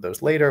we'll go into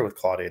those later with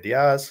Claudia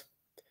Diaz.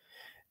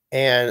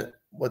 And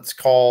what's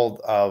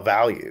called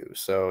value.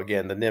 So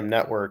again, the NIM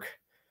network,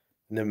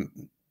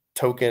 NIM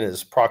token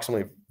is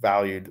approximately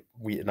valued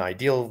in an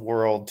ideal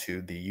world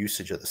to the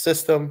usage of the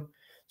system.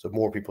 So if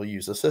more people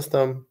use the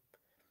system,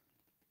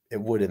 it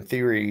would, in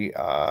theory,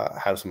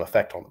 have some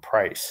effect on the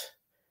price.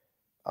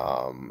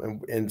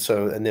 And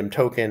so a NIM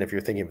token, if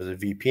you're thinking of it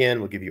as a VPN,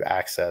 will give you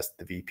access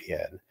to the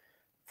VPN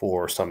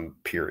for some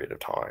period of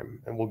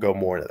time. And we'll go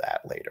more into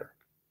that later.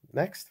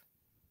 Next.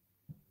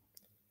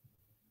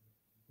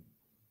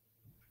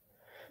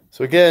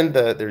 So again,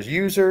 there's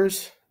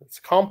users. It's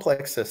a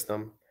complex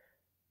system.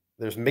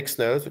 There's mixed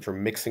nodes, which are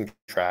mixing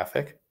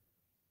traffic.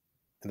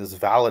 And there's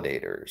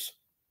validators.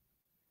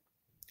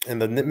 And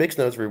the mixed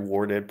nodes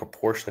rewarded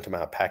proportionate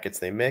amount of packets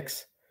they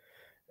mix.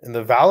 And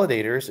the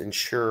validators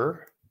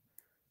ensure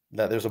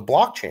that there's a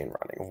blockchain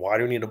running. Why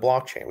do we need a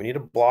blockchain? We need a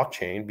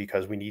blockchain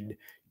because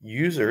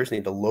users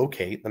need to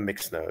locate the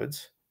mixed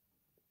nodes.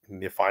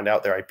 And they find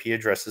out their IP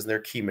addresses and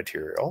their key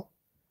material,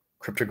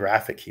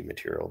 cryptographic key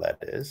material, that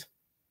is.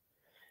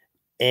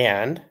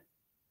 And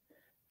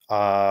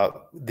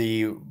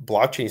the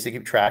blockchain needs to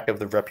keep track of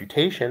the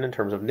reputation in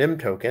terms of NIM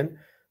token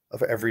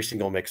of every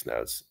single mixed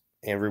nodes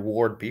and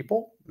reward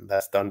people.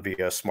 That's done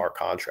via a smart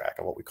contract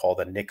and what we call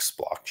the NIX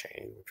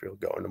blockchain, which we'll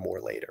go into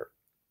more later.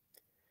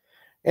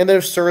 And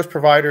there's service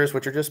providers,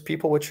 which are just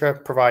people which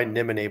provide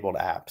NIM-enabled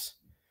apps.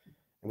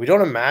 We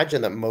don't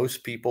imagine that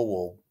most people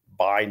will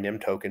buy NIM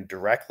token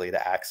directly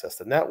to access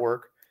the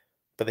network,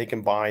 but they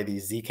can buy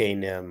these ZK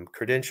NIM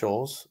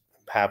credentials,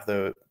 have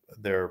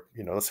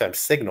let's say I'm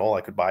Signal,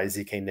 I could buy a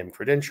ZK NIM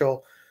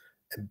credential,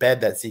 embed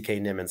that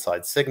ZK NIM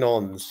inside Signal,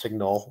 and the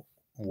Signal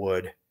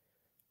would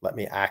let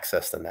me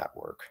access the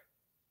network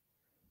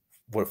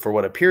for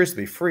what appears to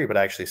be free, but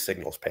actually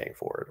Signal's paying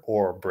for it,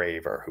 or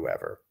Brave or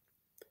whoever.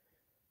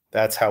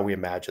 That's how we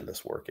imagine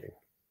this working.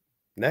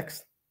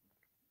 Next.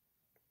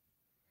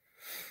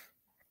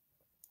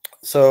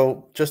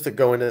 So just to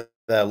go into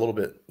that a little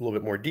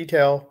bit more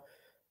detail,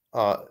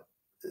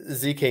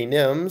 ZK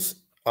NIMs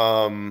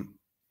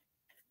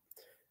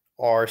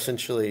are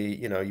essentially,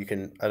 you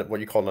can what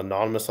you call an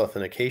anonymous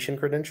authentication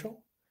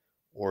credential,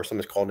 or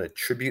something's called an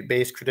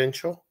attribute-based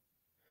credential,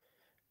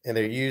 and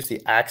they're used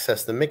to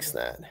access the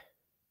mixnet.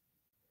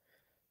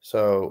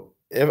 So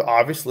if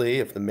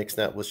the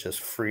mixnet was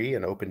just free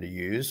and open to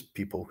use,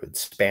 people could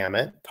spam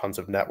it, tons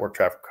of network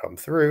traffic come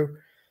through,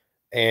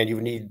 and you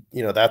would need,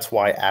 that's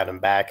why Adam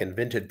Back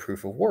invented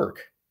proof of work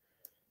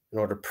in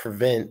order to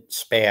prevent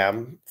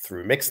spam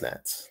through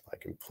mixnets,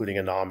 like including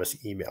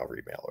anonymous email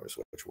remailers,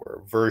 which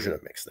were a version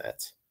of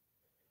mixnets.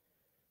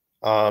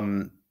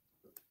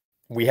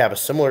 We have a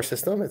similar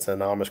system. It's an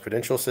anonymous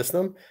credential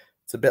system.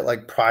 It's a bit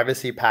like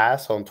Privacy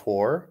Pass on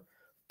Tor,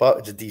 but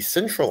it's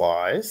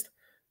decentralized,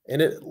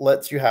 and it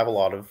lets you have a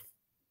lot of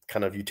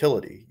kind of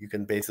utility. You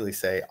can basically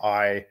say,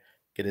 I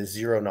get a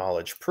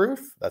zero-knowledge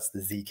proof, that's the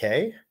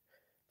ZK,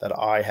 that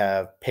I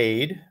have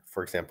paid,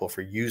 for example,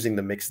 for using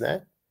the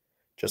mixnet,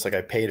 just like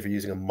I paid for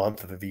using a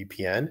month of a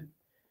VPN.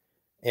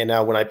 And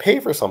now when I pay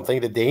for something,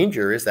 the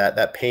danger is that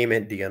that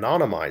payment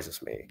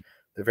de-anonymizes me.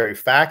 The very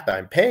fact that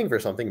I'm paying for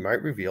something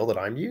might reveal that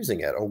I'm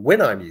using it or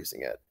when I'm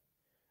using it.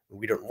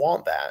 We don't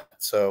want that.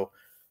 So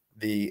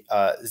the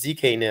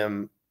ZK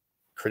NIM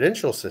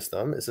credential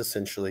system is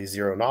essentially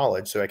zero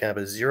knowledge. So I can have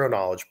a zero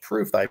knowledge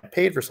proof that I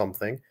paid for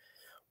something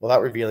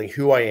without revealing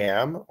who I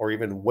am or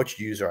even which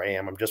user I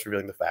am. I'm just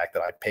revealing the fact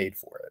that I paid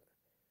for it.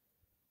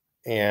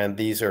 And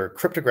these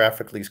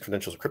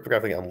credentials are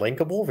cryptographically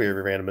unlinkable via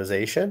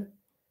randomization.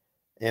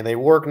 And they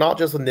work not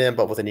just with NIM,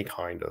 but with any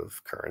kind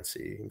of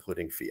currency,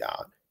 including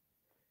fiat.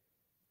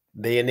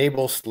 They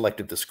enable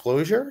selective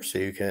disclosure, so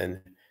you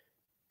can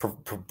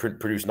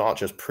produce not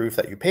just proof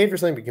that you paid for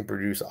something, but you can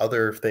produce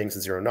other things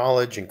in zero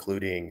knowledge,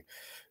 including,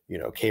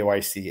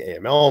 KYC,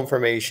 AML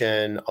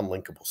information,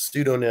 unlinkable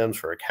pseudonyms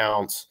for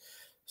accounts,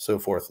 so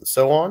forth and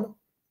so on.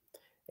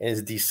 And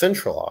is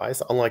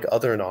decentralized, unlike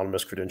other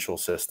anonymous credential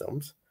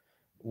systems.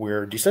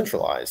 We're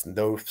decentralized.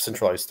 No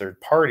centralized third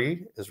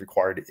party is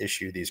required to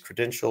issue these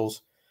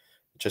credentials.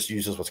 It just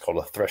uses what's called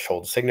a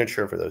threshold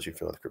signature, for those who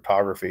feel with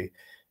cryptography,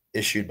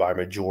 issued by a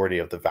majority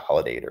of the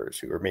validators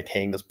who are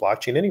maintaining this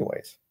blockchain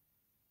anyways.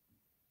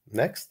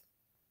 Next.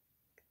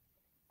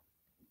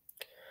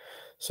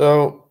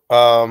 So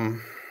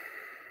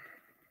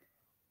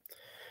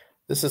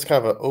this is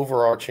kind of an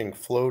overarching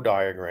flow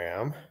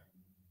diagram.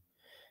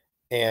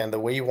 And the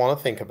way you want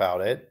to think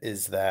about it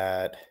is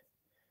that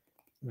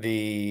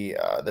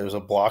there's a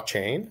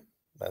blockchain.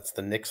 That's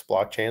the NIX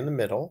blockchain in the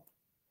middle.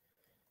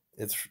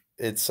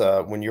 it's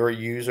when you're a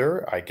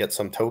user, I get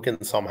some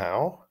token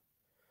somehow,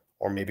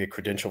 or maybe a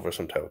credential for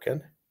some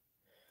token.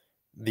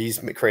 These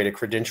create a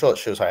credential that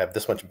shows I have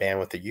this much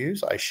bandwidth to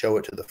use. I show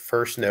it to the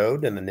first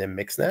node in the NIM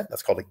mixnet.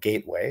 That's called a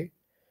gateway.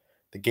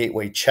 The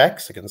gateway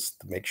checks against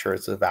to make sure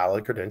it's a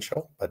valid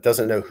credential, but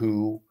doesn't know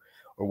who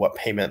or what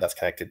payment that's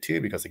connected to,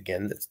 because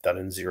again, it's done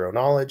in zero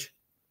knowledge.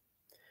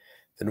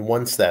 Then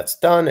once that's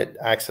done, it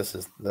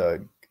accesses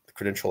the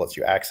credential, lets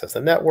you access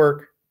the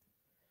network.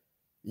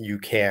 You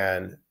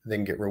can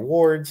then get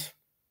rewards.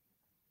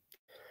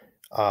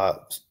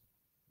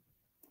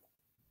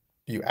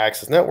 You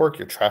access network,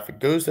 your traffic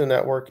goes to the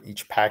network,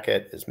 each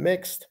packet is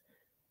mixed,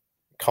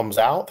 comes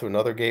out through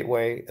another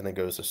gateway, and then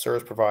goes to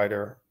service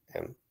provider.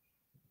 And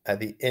at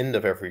the end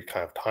of every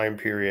kind of time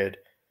period,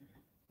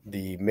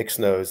 the mixed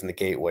nodes and the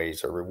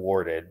gateways are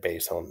rewarded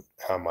based on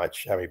how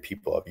many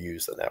people have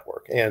used the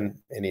network and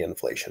any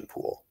inflation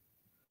pool.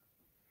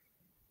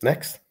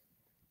 Next.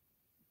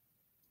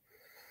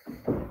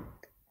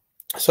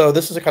 So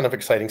this is a kind of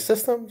exciting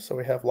system. So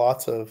we have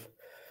lots of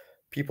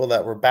people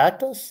that were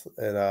backed us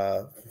in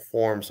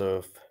forms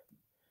of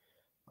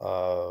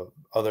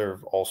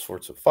all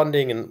sorts of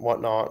funding and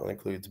whatnot. It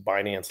includes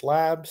Binance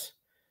Labs,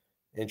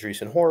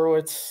 Andreessen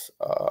Horowitz,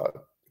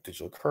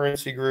 Digital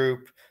Currency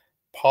Group,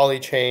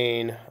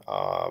 Polychain,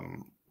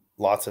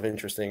 lots of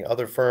interesting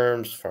other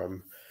firms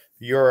from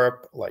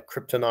Europe like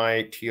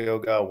Kryptonite,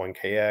 Tioga,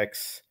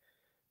 1KX,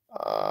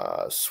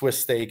 Swiss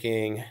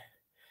Staking.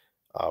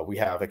 We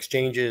have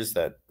exchanges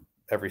that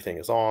everything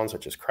is on,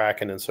 such as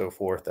Kraken and so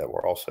forth, that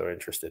were also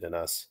interested in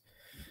us.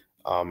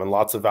 And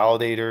lots of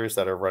validators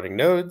that are running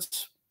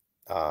nodes.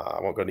 I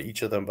won't go into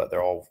each of them, but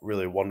they're all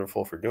really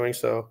wonderful for doing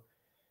so,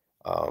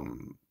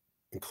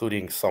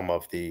 including some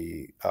of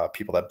the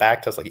people that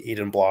backed us, like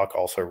Eden Block,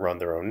 also run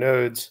their own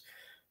nodes.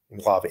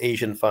 A lot of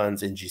Asian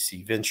funds,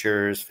 NGC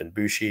Ventures,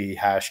 Finbushi,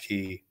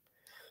 Hashkey,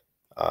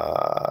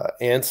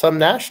 and some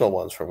national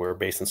ones from we're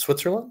based in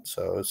Switzerland.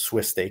 So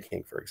Swiss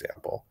Staking, for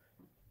example.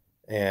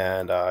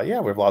 And yeah,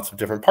 we have lots of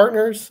different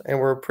partners, and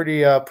we're a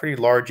pretty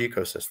large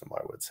ecosystem,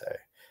 I would say.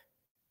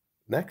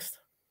 Next.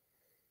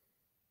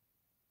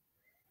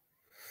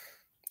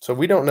 So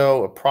we don't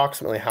know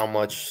approximately how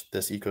much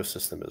this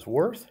ecosystem is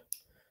worth,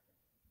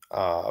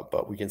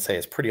 but we can say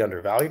it's pretty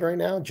undervalued right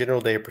now. General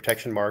data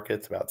protection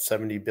market's about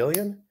 70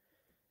 billion,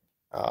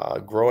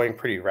 growing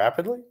pretty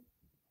rapidly.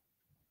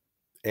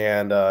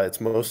 And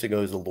it's mostly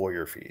goes to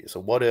lawyer fees. So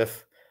what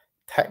if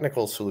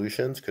technical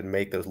solutions could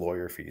make those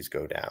lawyer fees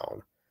go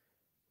down?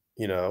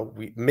 You know,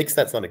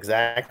 mixnet's not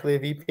exactly a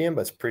VPN,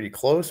 but it's pretty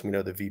close. We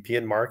know the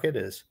VPN market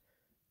is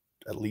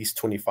at least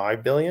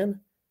 25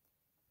 billion.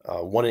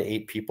 1 in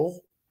 8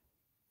 people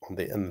on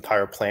the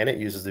entire planet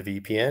uses the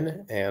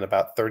VPN, and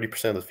about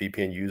 30% of those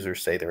VPN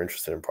users say they're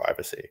interested in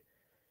privacy.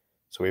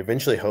 So we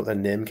eventually hope that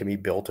NIM can be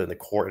built in the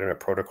core internet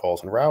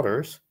protocols and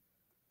routers.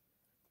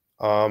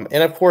 And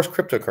of course,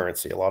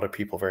 cryptocurrency. A lot of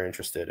people very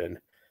interested in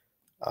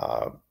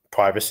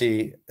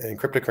privacy and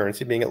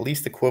cryptocurrency being at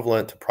least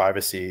equivalent to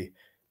privacy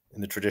in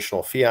the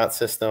traditional fiat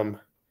system.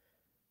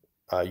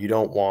 You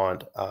don't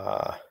want,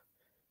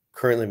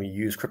 currently we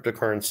use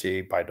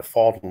cryptocurrency by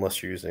default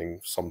unless you're using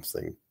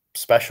something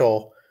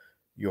special.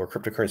 Your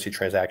cryptocurrency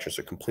transactions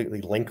are completely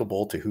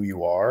linkable to who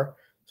you are.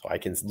 So I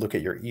can look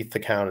at your ETH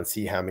account and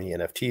see how many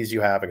NFTs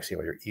you have. I can see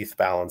what your ETH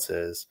balance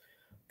is.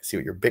 I can see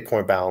what your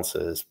Bitcoin balance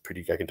is.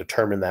 I can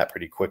determine that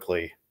pretty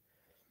quickly.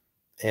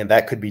 And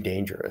that could be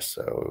dangerous.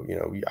 So, you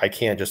know, I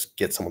can't just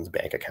get someone's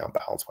bank account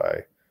balance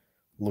by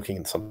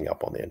looking something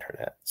up on the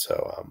internet.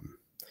 So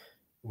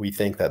we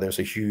think that there's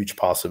a huge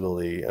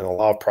possibility, and a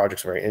lot of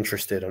projects are very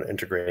interested in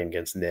integrating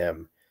against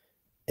NIM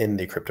in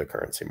the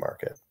cryptocurrency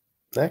market.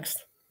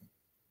 Next.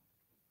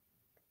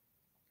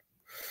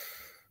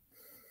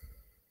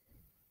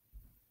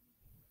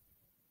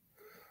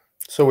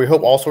 So we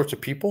hope all sorts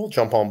of people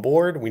jump on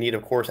board. We need,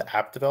 of course,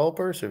 app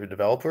developers. So for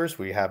developers,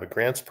 we have a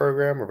grants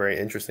program. We're very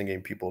interested in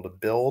getting people to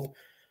build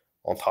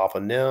on top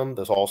of NIM.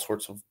 There's all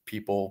sorts of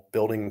people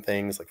building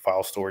things like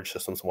file storage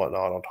systems and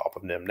whatnot on top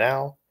of NIM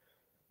now.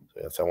 So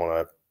yes, I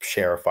want to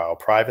share a file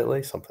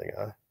privately, something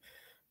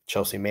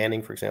Chelsea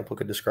Manning, for example,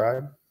 could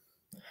describe.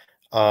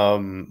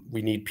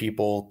 We need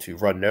people to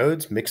run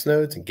nodes, mixed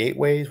nodes, and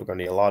gateways. We're going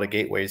to need a lot of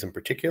gateways in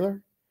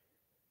particular.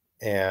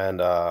 And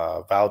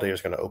Validator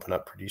is going to open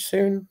up pretty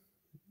soon.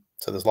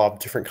 So there's a lot of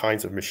different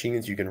kinds of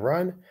machines you can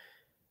run.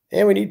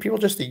 And we need people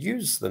just to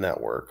use the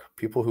network,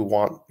 people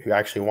who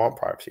actually want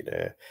privacy.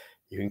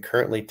 You can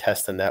currently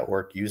test the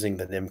network using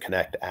the NIM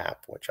Connect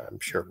app, which I'm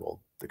sure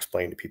we'll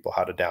explain to people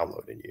how to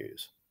download and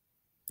use.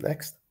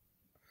 Next.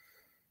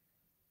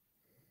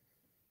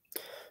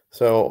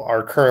 So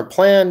our current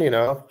plan, you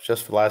know,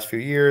 just for the last few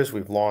years,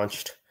 we've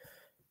launched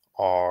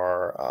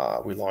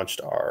our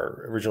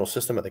original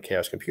system at the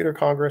Chaos Computer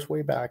Congress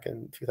way back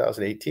in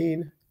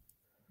 2018.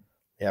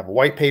 We have a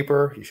white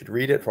paper. You should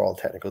read it for all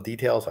the technical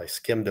details. I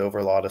skimmed over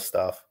a lot of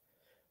stuff.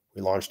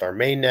 We launched our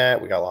mainnet.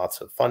 We got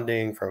lots of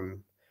funding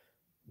from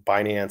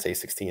Binance,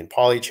 A16, and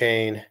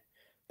Polychain.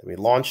 Then we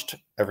launched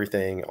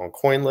everything on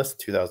CoinList in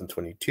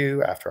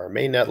 2022 after our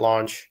mainnet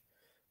launch.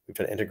 We've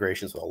done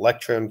integrations with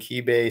Electrum,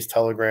 Keybase,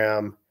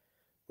 Telegram.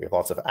 We have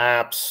lots of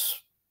apps,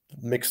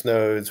 mixed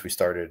nodes. We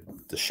started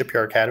the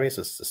Shipyard Academy.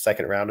 So this is the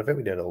second round of it.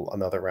 We did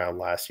another round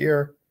last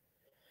year.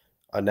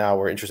 Now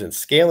we're interested in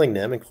scaling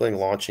them, including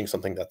launching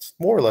something that's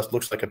more or less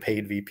looks like a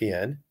paid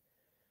VPN.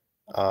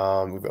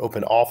 We've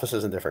opened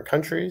offices in different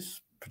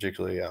countries,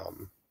 particularly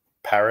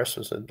Paris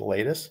was the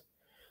latest.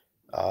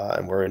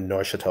 And we're in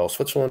Neuchâtel,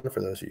 Switzerland,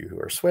 for those of you who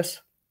are Swiss.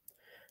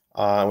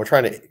 We're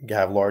trying to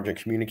have larger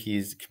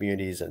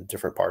communities in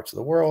different parts of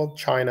the world.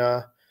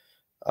 China,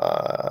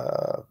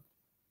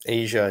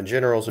 Asia in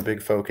general is a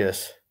big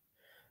focus,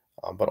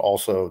 but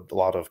also a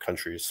lot of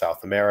countries,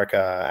 South America,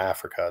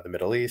 Africa, the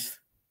Middle East.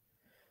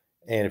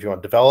 And if you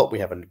want to develop, we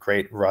have a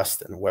great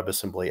Rust and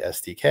WebAssembly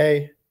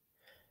SDK.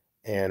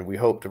 And we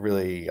hope to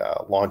really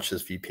launch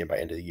this VPN by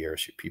end of the year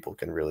so people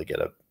can really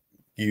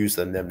use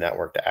the NIM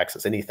network to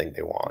access anything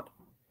they want.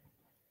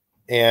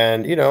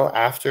 And,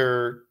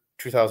 after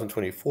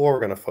 2024, we're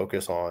going to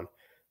focus on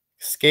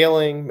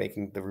scaling,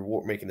 making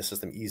the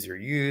system easier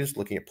to use,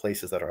 looking at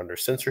places that are under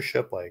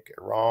censorship like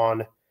Iran.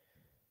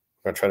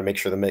 We're going to try to make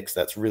sure the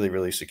mixnet's really,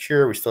 really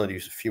secure. We still need to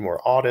use a few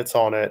more audits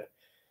on it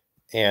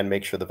and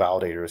make sure the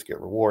validators get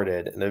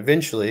rewarded, and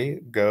eventually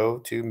go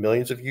to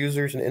millions of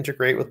users and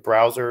integrate with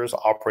browsers,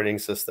 operating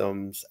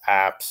systems,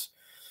 apps.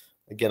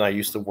 Again, I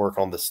used to work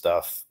on this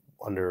stuff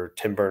under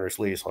Tim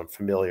Berners-Lee, so I'm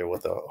familiar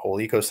with the whole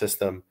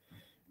ecosystem,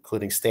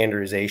 including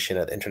standardization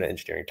at the Internet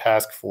Engineering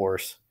Task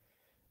Force,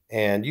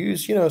 and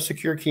use,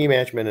 secure key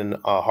management and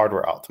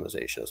hardware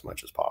optimization as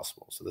much as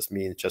possible. So this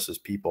means just as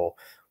people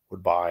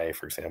would buy,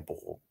 for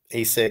example,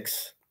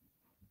 ASICs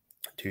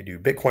to do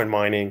Bitcoin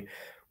mining,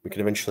 we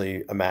can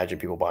eventually imagine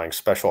people buying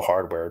special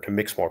hardware to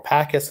mix more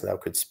packets, and that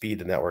could speed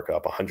the network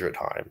up 100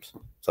 times.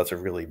 So that's a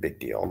really big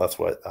deal. And that's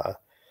what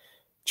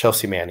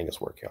Chelsea Manning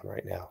is working on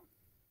right now.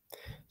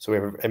 So we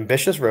have an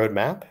ambitious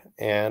roadmap,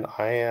 and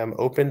I am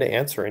open to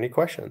answer any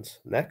questions.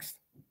 Next.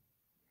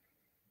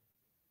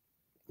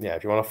 Yeah,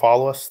 if you want to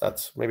follow us,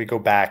 that's maybe go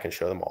back and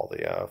show them all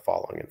the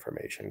following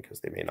information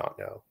because they may not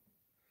know.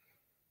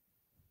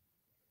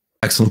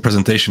 Excellent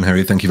presentation,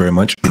 Harry. Thank you very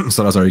much.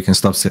 Salazar, you can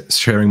stop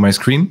sharing my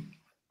screen.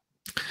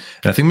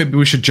 And I think maybe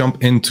we should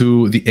jump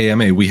into the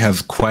AMA. We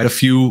have quite a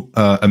few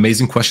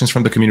amazing questions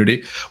from the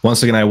community.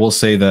 Once again, I will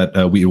say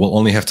that we will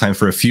only have time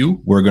for a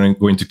few. We're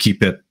going to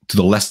keep it to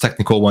the less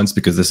technical ones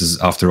because this is,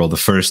 after all, the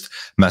first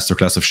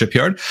masterclass of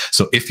Shipyard.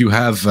 So if you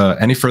have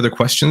any further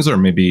questions, or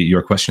maybe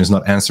your question is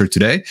not answered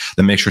today,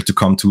 then make sure to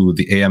come to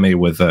the AMA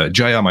with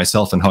Jaya,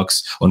 myself, and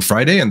Hux on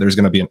Friday. And there's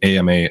going to be an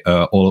AMA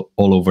all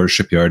over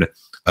Shipyard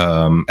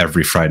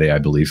every Friday, I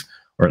believe,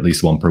 or at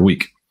least one per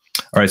week.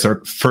 All right, so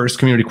our first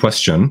community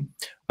question.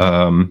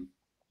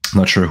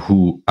 Not sure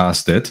who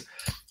asked it.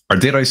 Our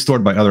data is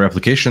stored by other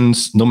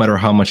applications, no matter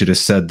how much it is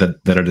said that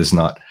it is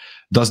not.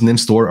 Does NIM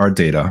store our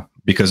data?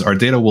 Because our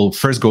data will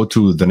first go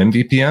to the NIM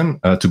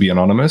VPN to be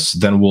anonymous,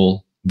 then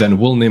will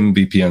NIM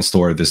VPN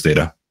store this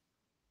data?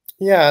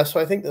 Yeah, so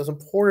I think it's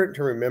important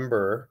to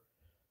remember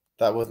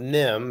that with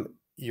NIM,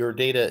 your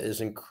data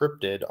is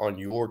encrypted on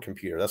your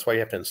computer. That's why you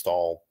have to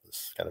install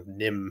this kind of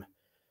NIM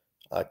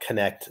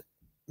Connect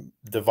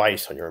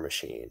device on your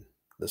machine.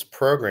 This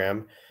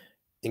program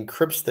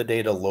encrypts the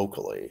data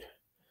locally.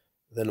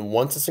 Then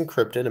once it's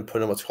encrypted and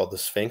put in what's called the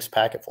Sphinx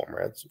packet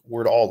format,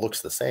 where it all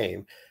looks the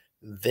same,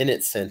 then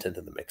it's sent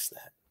into the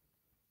mixnet.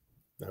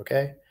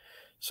 Okay?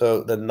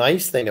 So the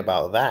nice thing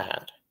about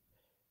that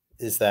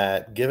is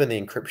that given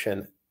the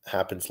encryption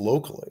happens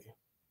locally,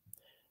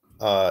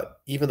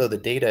 even though the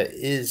data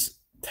is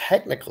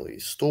technically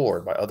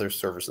stored by other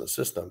servers in the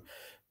system,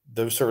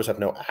 those servers have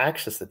no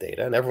access to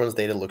data and everyone's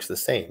data looks the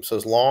same. So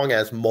as long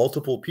as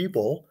multiple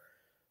people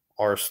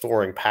are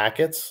storing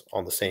packets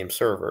on the same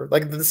server,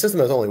 like the system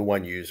has only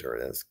one user,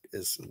 and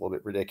is a little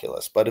bit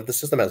ridiculous. But if the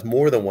system has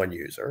more than one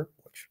user,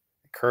 which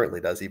it currently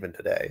does even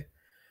today,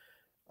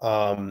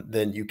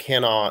 then you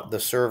cannot, the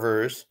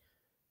servers,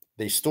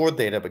 they store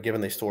data, but given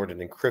they stored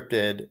an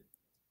encrypted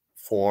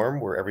form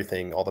where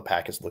everything, all the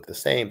packets look the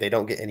same, they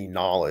don't get any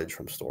knowledge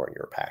from storing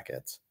your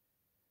packets.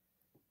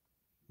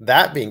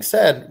 That being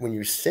said, when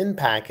you send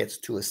packets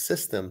to a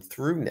system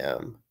through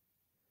NIM,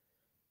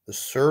 the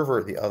server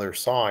at the other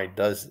side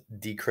does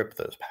decrypt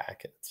those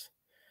packets.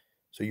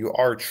 So you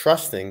are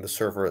trusting the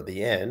server at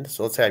the end.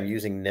 So let's say I'm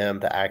using NIM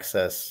to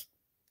access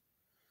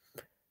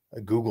a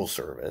Google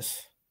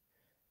service.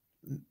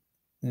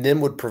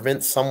 NIM would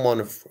prevent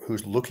someone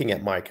who's looking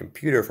at my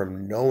computer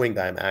from knowing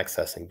that I'm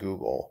accessing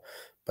Google.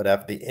 But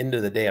at the end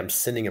of the day, I'm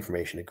sending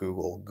information to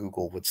Google.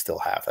 Google would still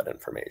have that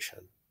information.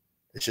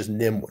 It's just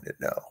NIM wouldn't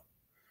know.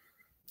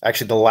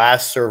 Actually, the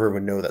last server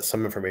would know that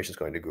some information is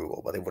going to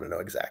Google, but they wouldn't know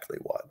exactly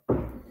what.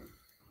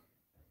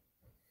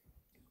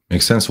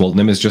 Makes sense. Well,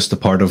 NIM is just a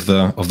part of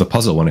the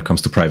puzzle when it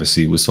comes to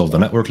privacy. We solve the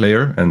network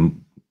layer,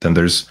 and then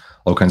there's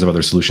all kinds of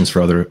other solutions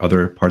for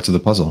other parts of the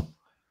puzzle.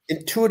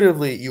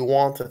 Intuitively, you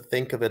want to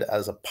think of it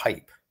as a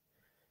pipe.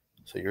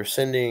 So you're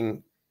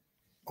sending,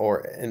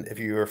 and if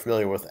you are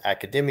familiar with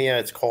academia,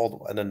 it's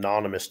called an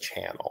anonymous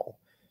channel.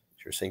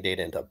 So you're sending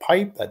data into a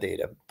pipe. That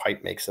data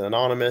pipe makes it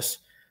anonymous.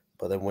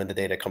 But then when the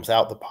data comes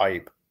out the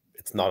pipe,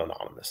 it's not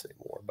anonymous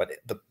anymore. But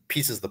the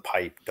pieces of the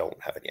pipe don't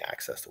have any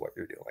access to what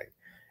you're doing.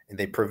 And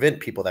they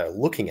prevent people that are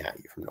looking at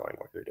you from knowing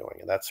what you're doing.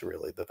 And that's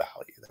really the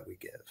value that we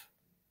give.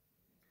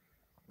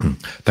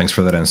 Thanks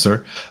for that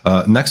answer.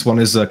 Next one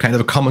is kind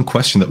of a common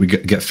question that we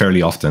get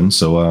fairly often.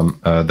 So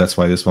that's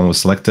why this one was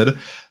selected.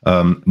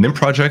 NIM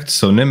project.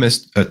 So NIM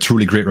is a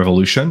truly great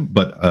revolution,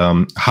 but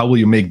how will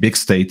you make big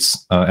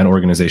states and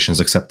organizations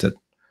accept it?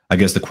 I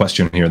guess the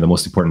question here, the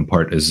most important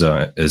part is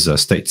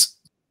states.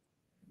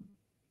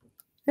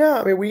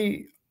 Yeah, I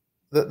mean,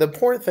 the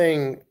important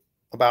thing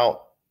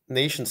about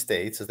nation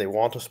states is they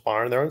want to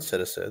spy on their own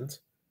citizens,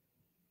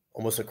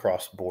 almost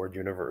across the board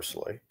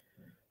universally,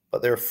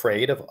 but they're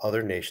afraid of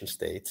other nation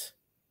states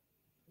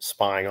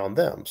spying on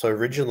them. So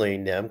originally,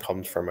 NIM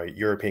comes from a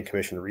European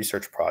Commission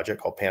research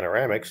project called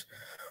Panoramics,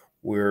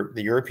 where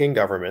the European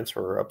governments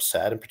were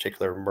upset, in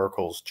particular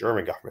Merkel's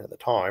German government at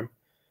the time,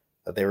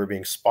 that they were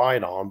being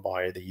spied on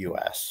by the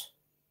US.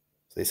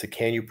 So they said,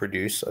 can you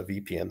produce a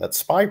VPN that's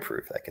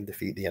spy-proof that can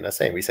defeat the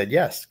NSA? And we said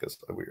yes, because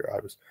I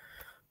was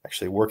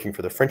actually working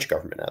for the French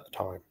government at the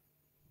time.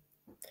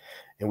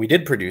 And we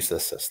did produce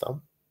this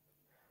system.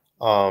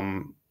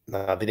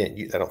 They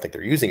didn't. I don't think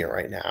they're using it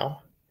right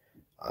now.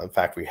 In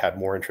fact, we had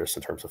more interest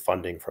in terms of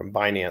funding from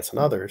Binance and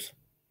others.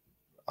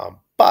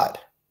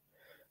 But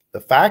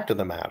the fact of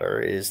the matter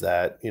is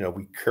that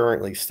we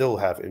currently still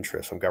have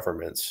interest from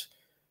governments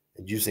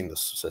in using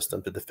this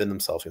system to defend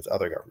themselves against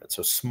other governments.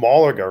 So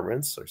smaller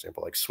governments, for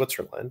example, like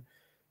Switzerland,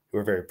 who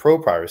are very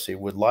pro-piracy,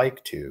 would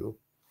like to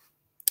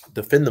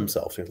defend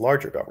themselves against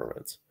larger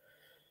governments.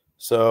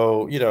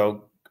 So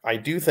I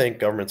do think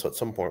governments at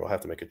some point will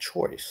have to make a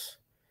choice.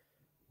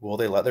 Will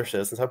they let their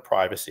citizens have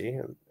privacy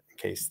in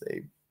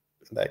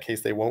that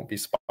case they won't be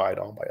spied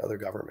on by other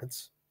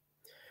governments,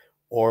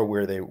 or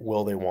will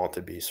they want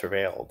to be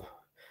surveilled?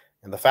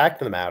 And the fact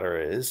of the matter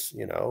is,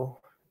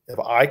 if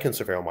I can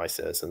surveil my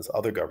citizens,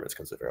 other governments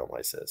can surveil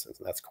my citizens,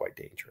 and that's quite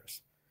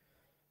dangerous.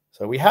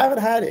 So we haven't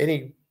had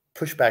any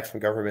pushbacks from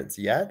governments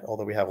yet,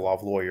 although we have a lot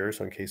of lawyers,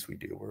 so in case we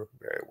do, we're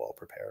very well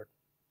prepared.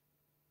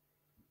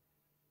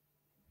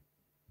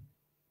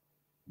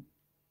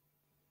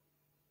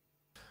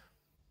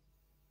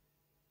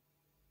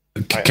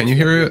 Can you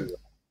hear it?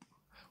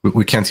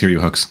 We can't hear you,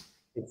 Hux.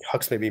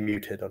 Hux may be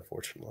muted,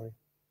 unfortunately.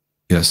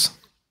 Yes.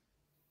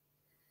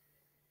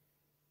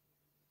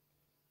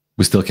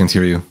 We still can't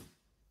hear you.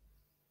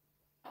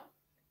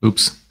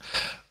 Oops.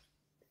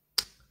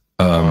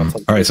 All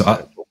right.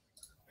 So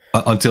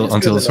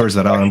until it sorts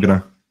that out, I'm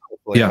gonna.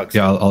 Yeah.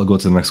 I'll go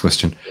to the next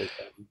question.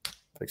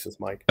 Fix this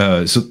mic.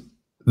 So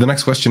the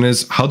next question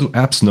is: how do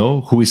apps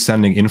know who is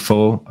sending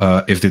info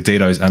if the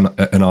data is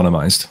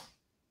anonymized?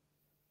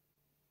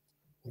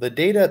 The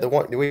data, the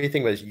way you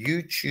think about it is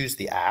you choose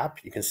the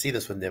app. You can see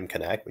this with NIM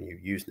Connect when you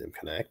use NIM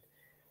Connect,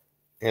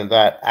 and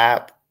that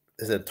app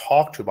is then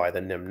talked to by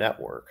the NIM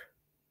network.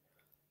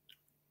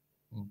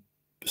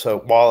 So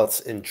while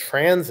it's in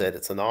transit,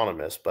 it's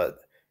anonymous,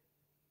 but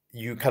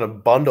you kind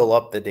of bundle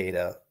up the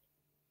data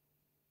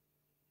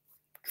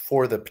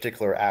for the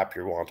particular app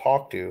you want to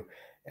talk to.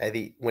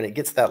 And when it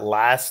gets to that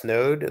last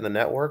node in the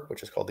network,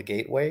 which is called the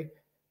gateway,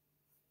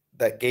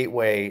 that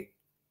gateway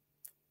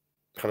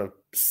kind of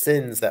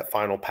sends that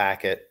final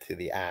packet to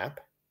the app,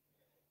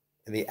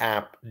 and the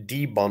app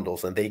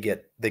debundles, and they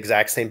get the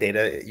exact same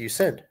data you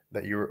sent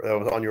that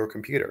was on your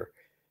computer.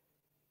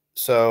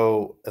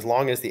 So as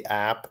long as the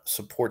app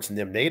supports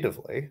NIM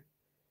natively,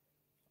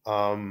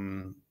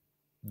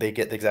 they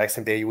get the exact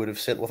same data you would have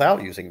sent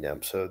without using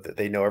NIM, so that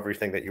they know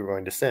everything that you're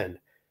going to send.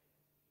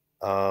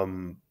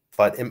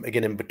 But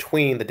again, in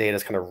between, the data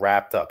is kind of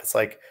wrapped up. It's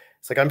like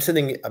I'm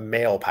sending a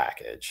mail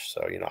package.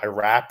 So I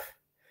wrap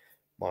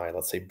my,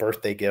 let's say,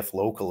 birthday gift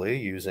locally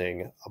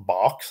using a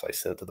box. I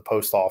send it to the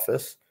post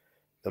office.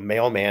 The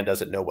mailman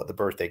doesn't know what the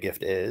birthday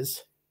gift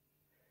is.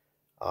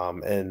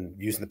 And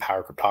using the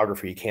power of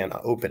cryptography, he can't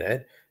open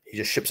it. He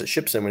just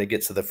ships in when it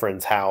gets to the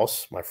friend's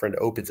house. My friend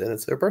opens it, and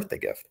it's their birthday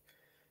gift.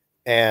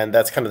 And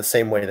that's kind of the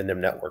same way the NIM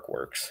network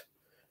works.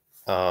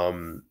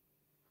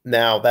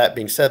 Now, that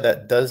being said,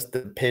 that does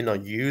depend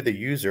on you, the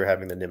user,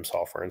 having the NIM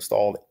software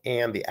installed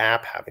and the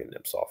app having the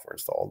NIM software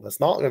installed. That's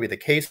not going to be the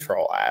case for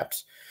all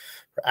apps.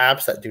 For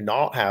apps that do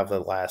not have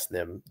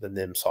the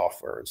NIM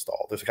software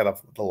installed, there's kind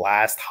of the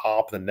last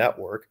hop in the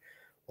network.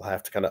 We'll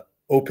have to kind of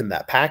open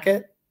that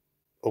packet,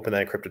 open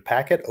that encrypted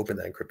packet, open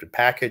that encrypted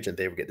package, and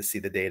they will get to see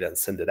the data and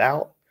send it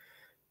out.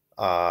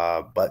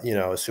 But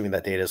assuming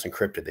that data is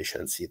encrypted, they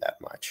shouldn't see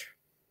that much.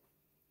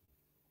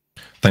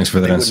 Thanks for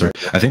that answer.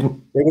 I think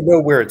they would know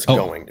where it's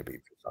going, to be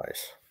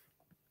precise.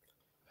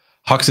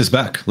 Hux is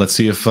back. Let's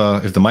see if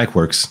the mic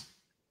works.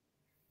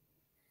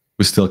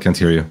 We still can't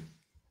hear you.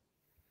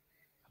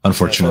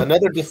 Unfortunately. So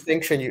another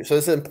distinction. So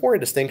this is an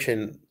important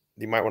distinction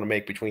you might want to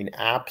make between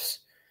apps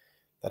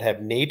that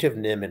have native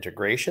NIM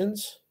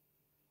integrations,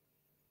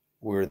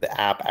 where the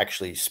app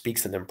actually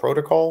speaks the NIM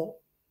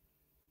protocol,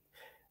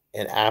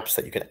 and apps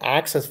that you can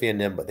access via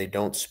NIM, but they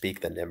don't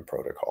speak the NIM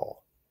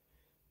protocol.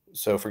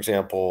 So, for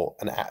example,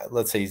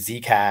 let's say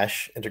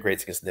Zcash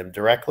integrates against NIM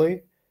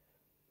directly,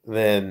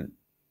 then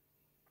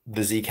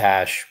the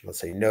Zcash, let's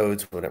say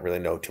nodes, wouldn't really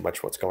know too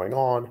much what's going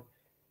on.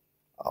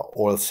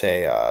 Or let's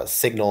say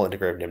Signal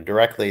integrated NIM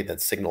directly, then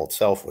Signal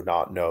itself would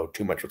not know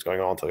too much what's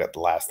going on until you got the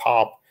last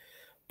hop.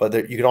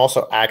 But you can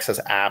also access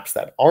apps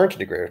that aren't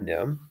integrated with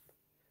NIM.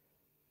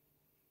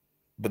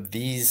 But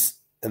these,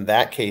 in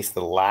that case,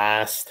 the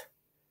last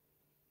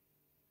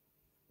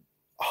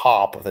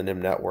hop of the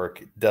NIM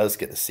network does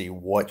get to see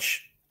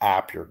which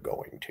app you're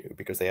going to,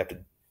 because they have to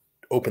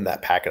open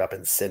that packet up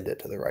and send it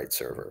to the right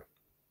server.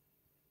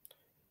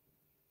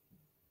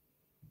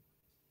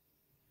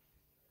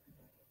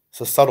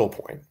 It's a subtle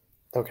point.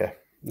 Okay,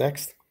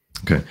 next.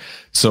 Okay,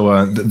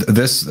 so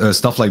this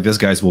stuff like this,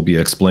 guys, will be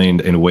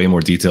explained in way more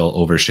detail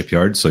over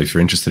Shipyard. So if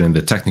you're interested in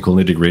the technical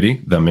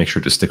nitty-gritty, then make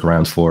sure to stick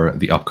around for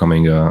the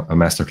upcoming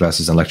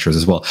masterclasses and lectures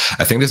as well.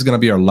 I think this is going to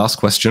be our last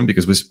question,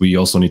 because we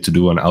also need to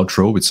do an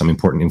outro with some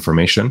important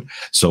information.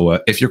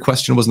 So if your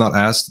question was not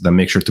asked, then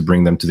make sure to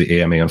bring them to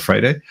the AMA on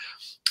Friday.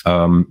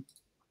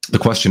 The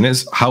question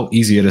is how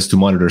easy it is to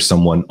monitor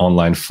someone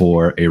online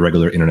for a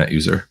regular internet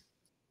user.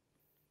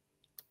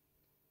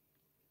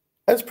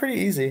 That's pretty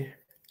easy.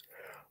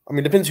 I mean,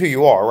 it depends who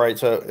you are, right?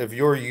 So if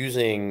you're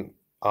using,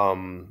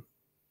 let's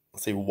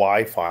say,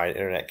 Wi-Fi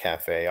internet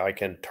cafe, I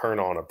can turn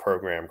on a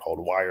program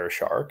called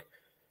Wireshark,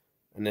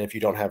 and then if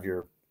you don't have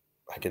your,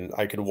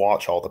 I can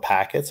watch all the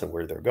packets and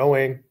where they're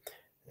going.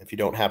 If you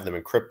don't have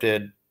them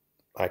encrypted,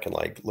 I can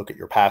like look at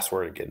your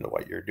password and get into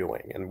what you're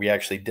doing. And we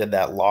actually did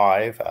that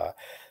live.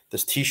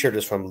 This T-shirt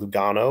is from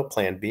Lugano,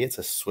 Plan B. It's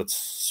a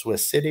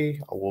Swiss city.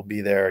 We'll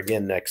be there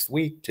again next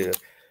week to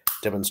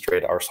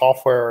demonstrate our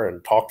software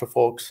and talk to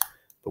folks.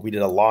 But we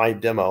did a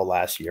live demo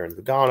last year in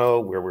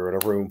Lugano where we were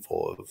in a room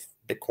full of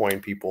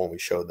Bitcoin people, and we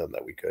showed them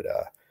that we could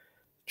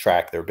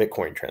track their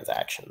Bitcoin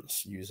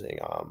transactions using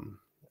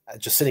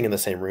just sitting in the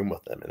same room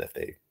with them. And if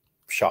they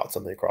shot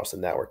something across the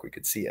network, we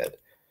could see it.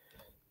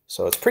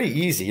 So it's pretty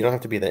easy. You don't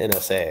have to be the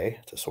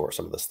NSA to sort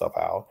some of this stuff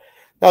out.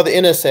 Now, the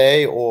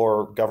NSA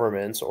or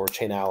governments or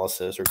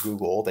Chainalysis or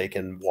Google, they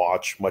can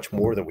watch much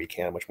more than we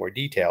can, much more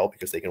detail,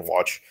 because they can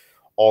watch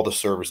all the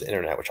servers of the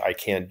internet, which I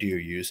can't do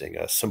using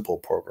a simple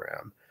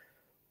program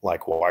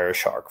like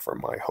Wireshark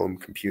from my home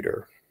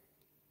computer.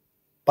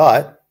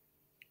 But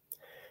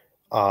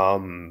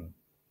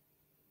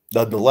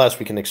nonetheless,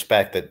 we can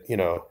expect that, you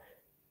know,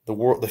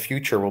 the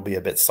future will be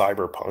a bit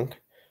cyberpunk,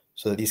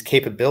 so that these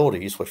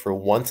capabilities, which were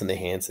once in the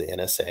hands of the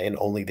NSA and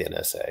only the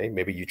NSA,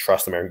 maybe you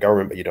trust the American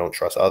government, but you don't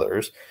trust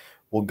others,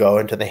 will go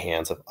into the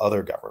hands of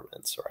other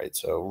governments, right?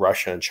 So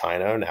Russia and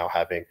China are now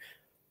having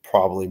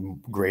probably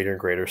greater and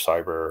greater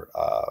cyber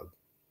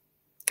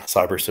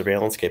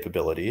surveillance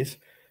capabilities.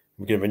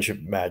 We can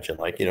imagine,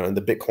 like, you know, in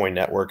the Bitcoin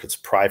network, it's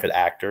private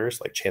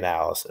actors like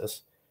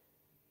Chainalysis.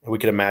 And we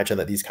can imagine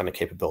that these kind of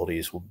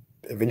capabilities will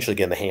eventually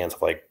get in the hands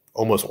of like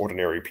almost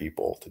ordinary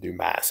people to do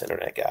mass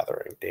internet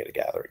gathering, data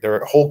gathering. There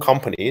are whole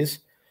companies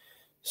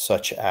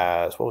such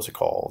as, what was it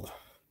called?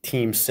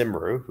 Team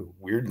Simru, who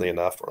weirdly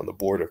enough are on the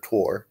board of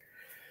Tor,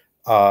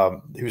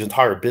 whose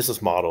entire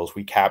business model is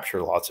we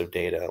capture lots of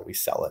data and we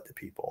sell it to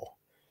people.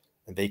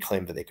 And they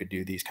claim that they could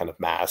do these kind of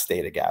mass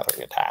data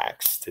gathering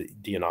attacks to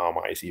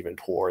de-anonymize even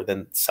Tor,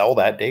 then sell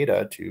that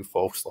data to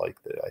folks like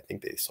I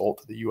think they sold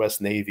to the US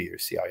Navy or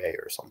CIA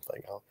or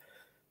something. I'll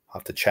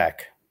have to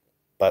check.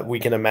 But we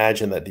can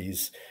imagine that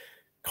these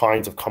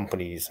kinds of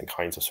companies and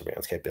kinds of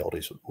surveillance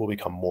capabilities will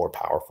become more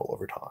powerful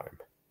over time.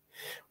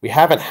 We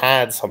haven't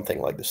had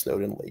something like the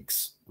Snowden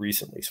leaks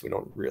recently, so we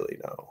don't really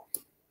know.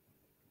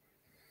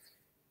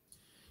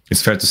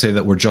 It's fair to say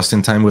that we're just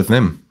in time with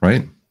NIM,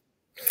 right?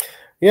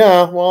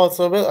 Yeah, well, it's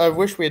a bit, I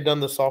wish we had done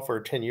the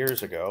software 10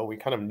 years ago. We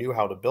kind of knew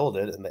how to build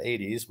it in the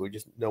 80s.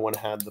 No one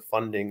had the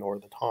funding or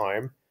the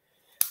time.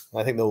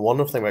 And I think the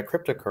wonderful thing about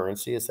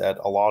cryptocurrency is that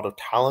a lot of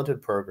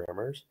talented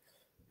programmers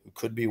who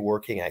could be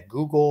working at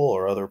Google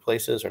or other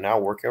places are now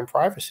working on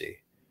privacy.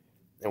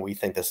 And we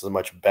think this is a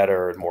much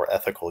better and more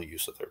ethical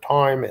use of their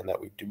time, and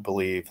that we do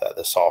believe that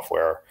the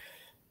software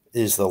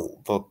is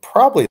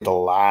probably the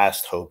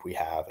last hope we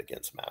have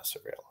against mass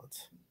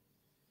surveillance.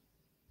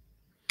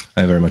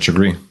 I very much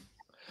agree.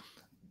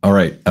 All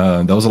right,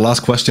 that was the last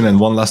question, and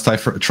one last try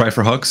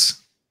for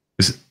Hux.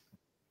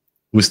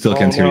 We still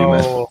can't hear you,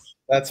 man.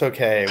 That's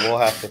okay. We'll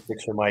have to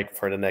fix your mic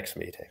for the next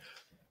meeting.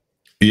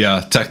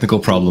 Yeah, technical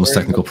problems.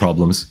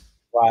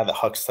 Glad that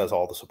Hux does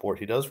all the support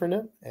he does for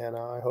NIM, and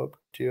I hope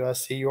to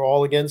see you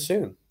all again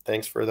soon.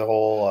 Thanks for the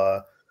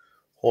whole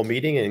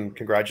meeting, and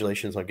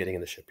congratulations on getting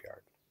in the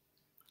shipyard.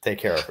 Take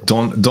care,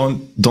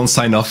 everyone. Don't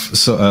sign off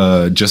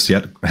just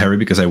yet, Harry,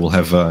 because I will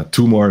have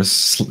two more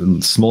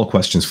small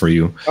questions for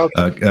you.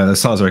 Okay.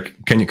 Salazar,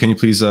 can you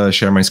please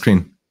share my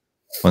screen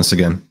once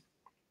again?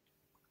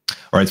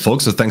 All right,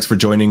 folks. So thanks for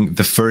joining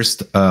the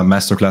first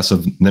masterclass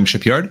of NIM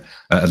Shipyard,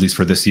 at least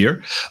for this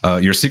year.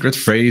 Your secret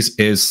phrase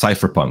is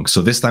cypherpunk.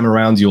 So this time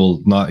around,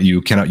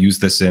 you cannot use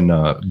this in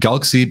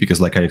Galaxy because,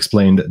 like I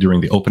explained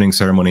during the opening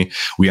ceremony,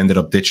 we ended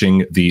up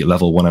ditching the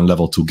level 1 and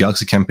level 2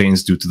 Galaxy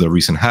campaigns due to the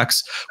recent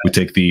hacks. We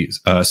take the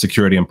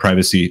security and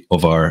privacy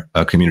of our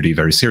community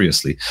very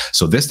seriously.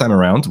 So this time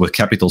around, with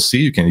capital C,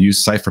 you can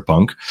use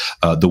cypherpunk,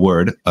 the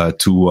word,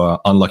 to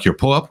unlock your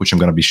POAP, which I'm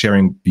going to be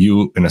sharing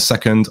you in a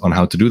second on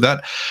how to do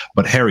that.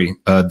 But Harry,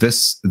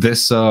 this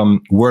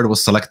word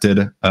was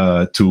selected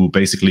to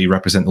basically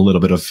represent a little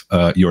bit of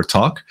your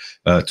talk.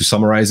 To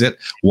summarize it,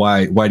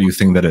 why do you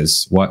think that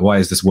is? Why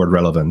is this word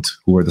relevant?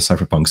 Who are the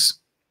cypherpunks?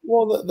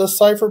 Well, the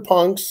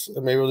cypherpunks,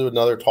 and maybe we'll do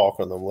another talk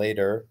on them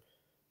later,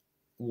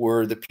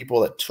 were the people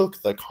that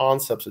took the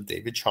concepts of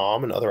David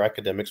Chaum and other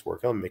academics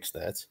working on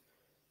mixnets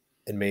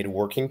and made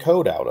working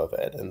code out of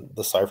it. And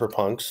the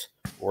cypherpunks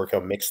work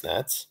on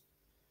mixnets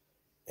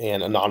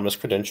and anonymous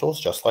credentials,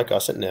 just like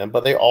us at NIM,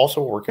 but they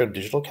also work on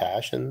digital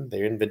cash, and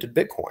they invented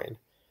Bitcoin.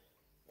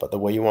 But the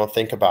way you want to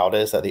think about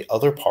it is that the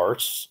other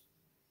parts,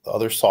 the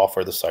other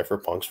software the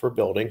cypherpunks were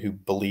building, who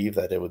believed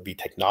that it would be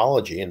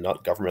technology and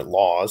not government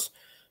laws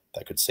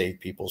that could save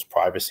people's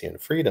privacy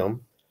and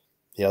freedom,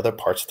 the other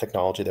parts of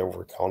technology they were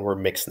working on were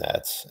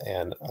mixnets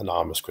and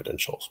anonymous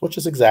credentials, which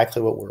is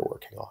exactly what we're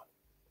working on.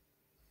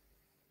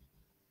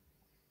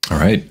 All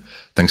right.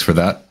 Thanks for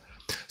that.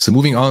 So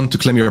moving on to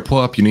claim your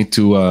POAP, you need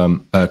to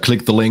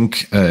click the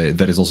link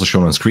that is also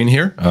shown on screen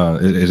here.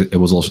 It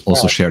was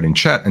also shared in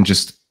chat. And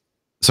just,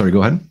 sorry,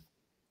 go ahead.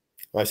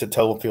 I said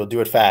tell people do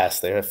it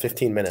fast. They have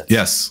 15 minutes.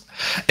 Yes,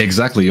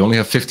 exactly. You only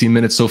have 15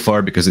 minutes so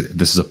far because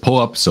this is a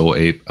POAP, so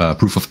a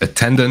proof of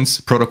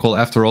attendance protocol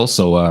after all.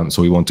 So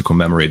so we want to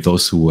commemorate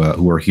those who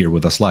are here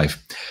with us live.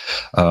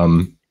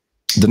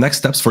 The next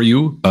steps for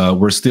you,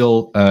 we're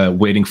still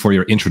waiting for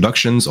your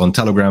introductions on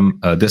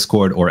Telegram,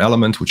 Discord, or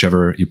Element,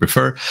 whichever you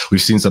prefer.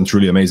 We've seen some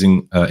truly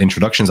amazing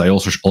introductions. I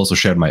also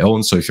shared my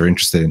own, so if you're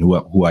interested in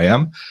who I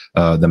am,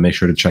 then make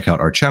sure to check out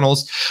our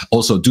channels.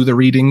 Also, do the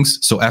readings.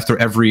 So after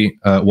every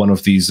one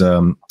of these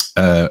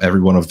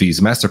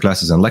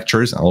masterclasses and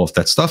lectures and all of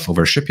that stuff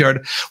over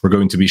Shipyard, we're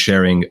going to be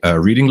sharing a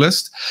reading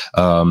list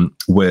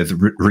with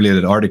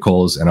related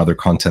articles and other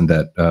content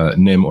that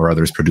NIM or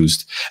others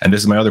produced. And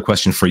this is my other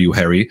question for you,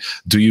 Harry.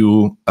 Do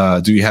you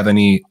have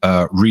any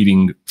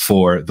reading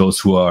for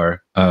those who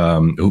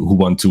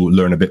want to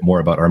learn a bit more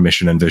about our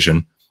mission and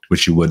vision,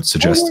 which you would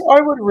suggest? I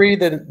would read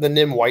the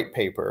NIM white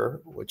paper,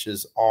 which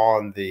is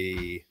on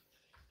the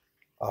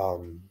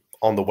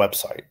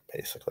website.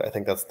 Basically, I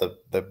think that's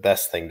the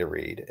best thing to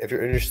read. If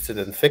you're interested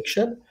in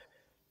fiction,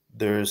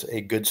 there's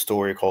a good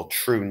story called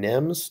True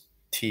NIMS,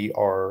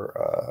 TRUENYMS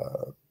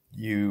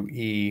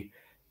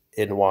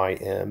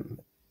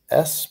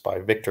by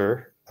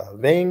Victor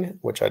Vang,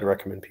 which I'd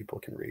recommend people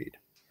can read.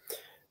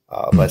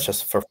 But it's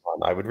just for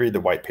fun. I would read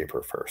the white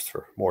paper first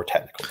for more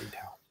technical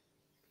detail.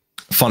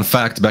 Fun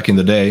fact, back in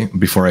the day,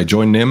 before I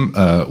joined NIM,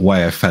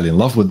 why I fell in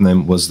love with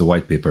NIM was the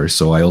white paper.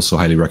 So I also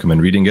highly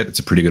recommend reading it. It's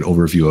a pretty good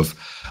overview of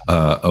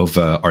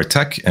our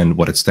tech and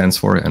what it stands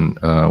for and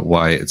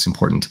why it's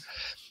important.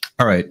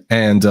 All right.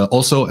 And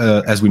also,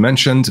 as we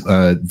mentioned,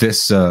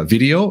 this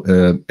video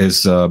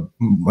is, so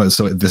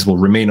this will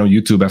remain on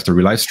YouTube after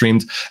we live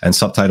streamed, and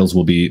subtitles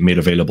will be made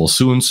available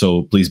soon.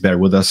 So please bear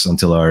with us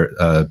until our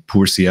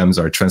poor CMs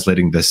are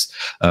translating this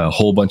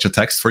whole bunch of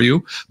text for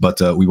you.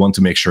 But we want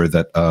to make sure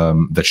that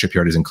that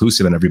Shipyard is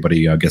inclusive and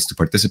everybody gets to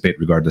participate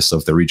regardless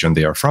of the region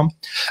they are from.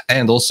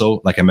 And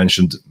also, like I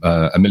mentioned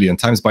a million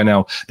times by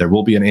now, there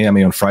will be an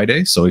AMA on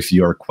Friday. So if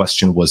your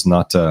question was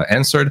not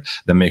answered,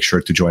 then make sure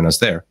to join us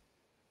there.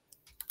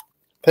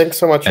 Thanks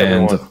so much,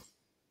 everyone.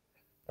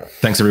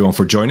 Thanks, everyone,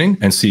 for joining,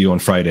 and see you on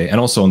Friday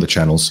and also on the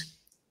channels.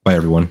 Bye,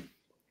 everyone.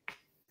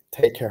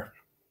 Take care.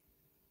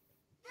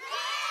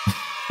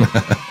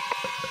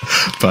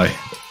 Bye.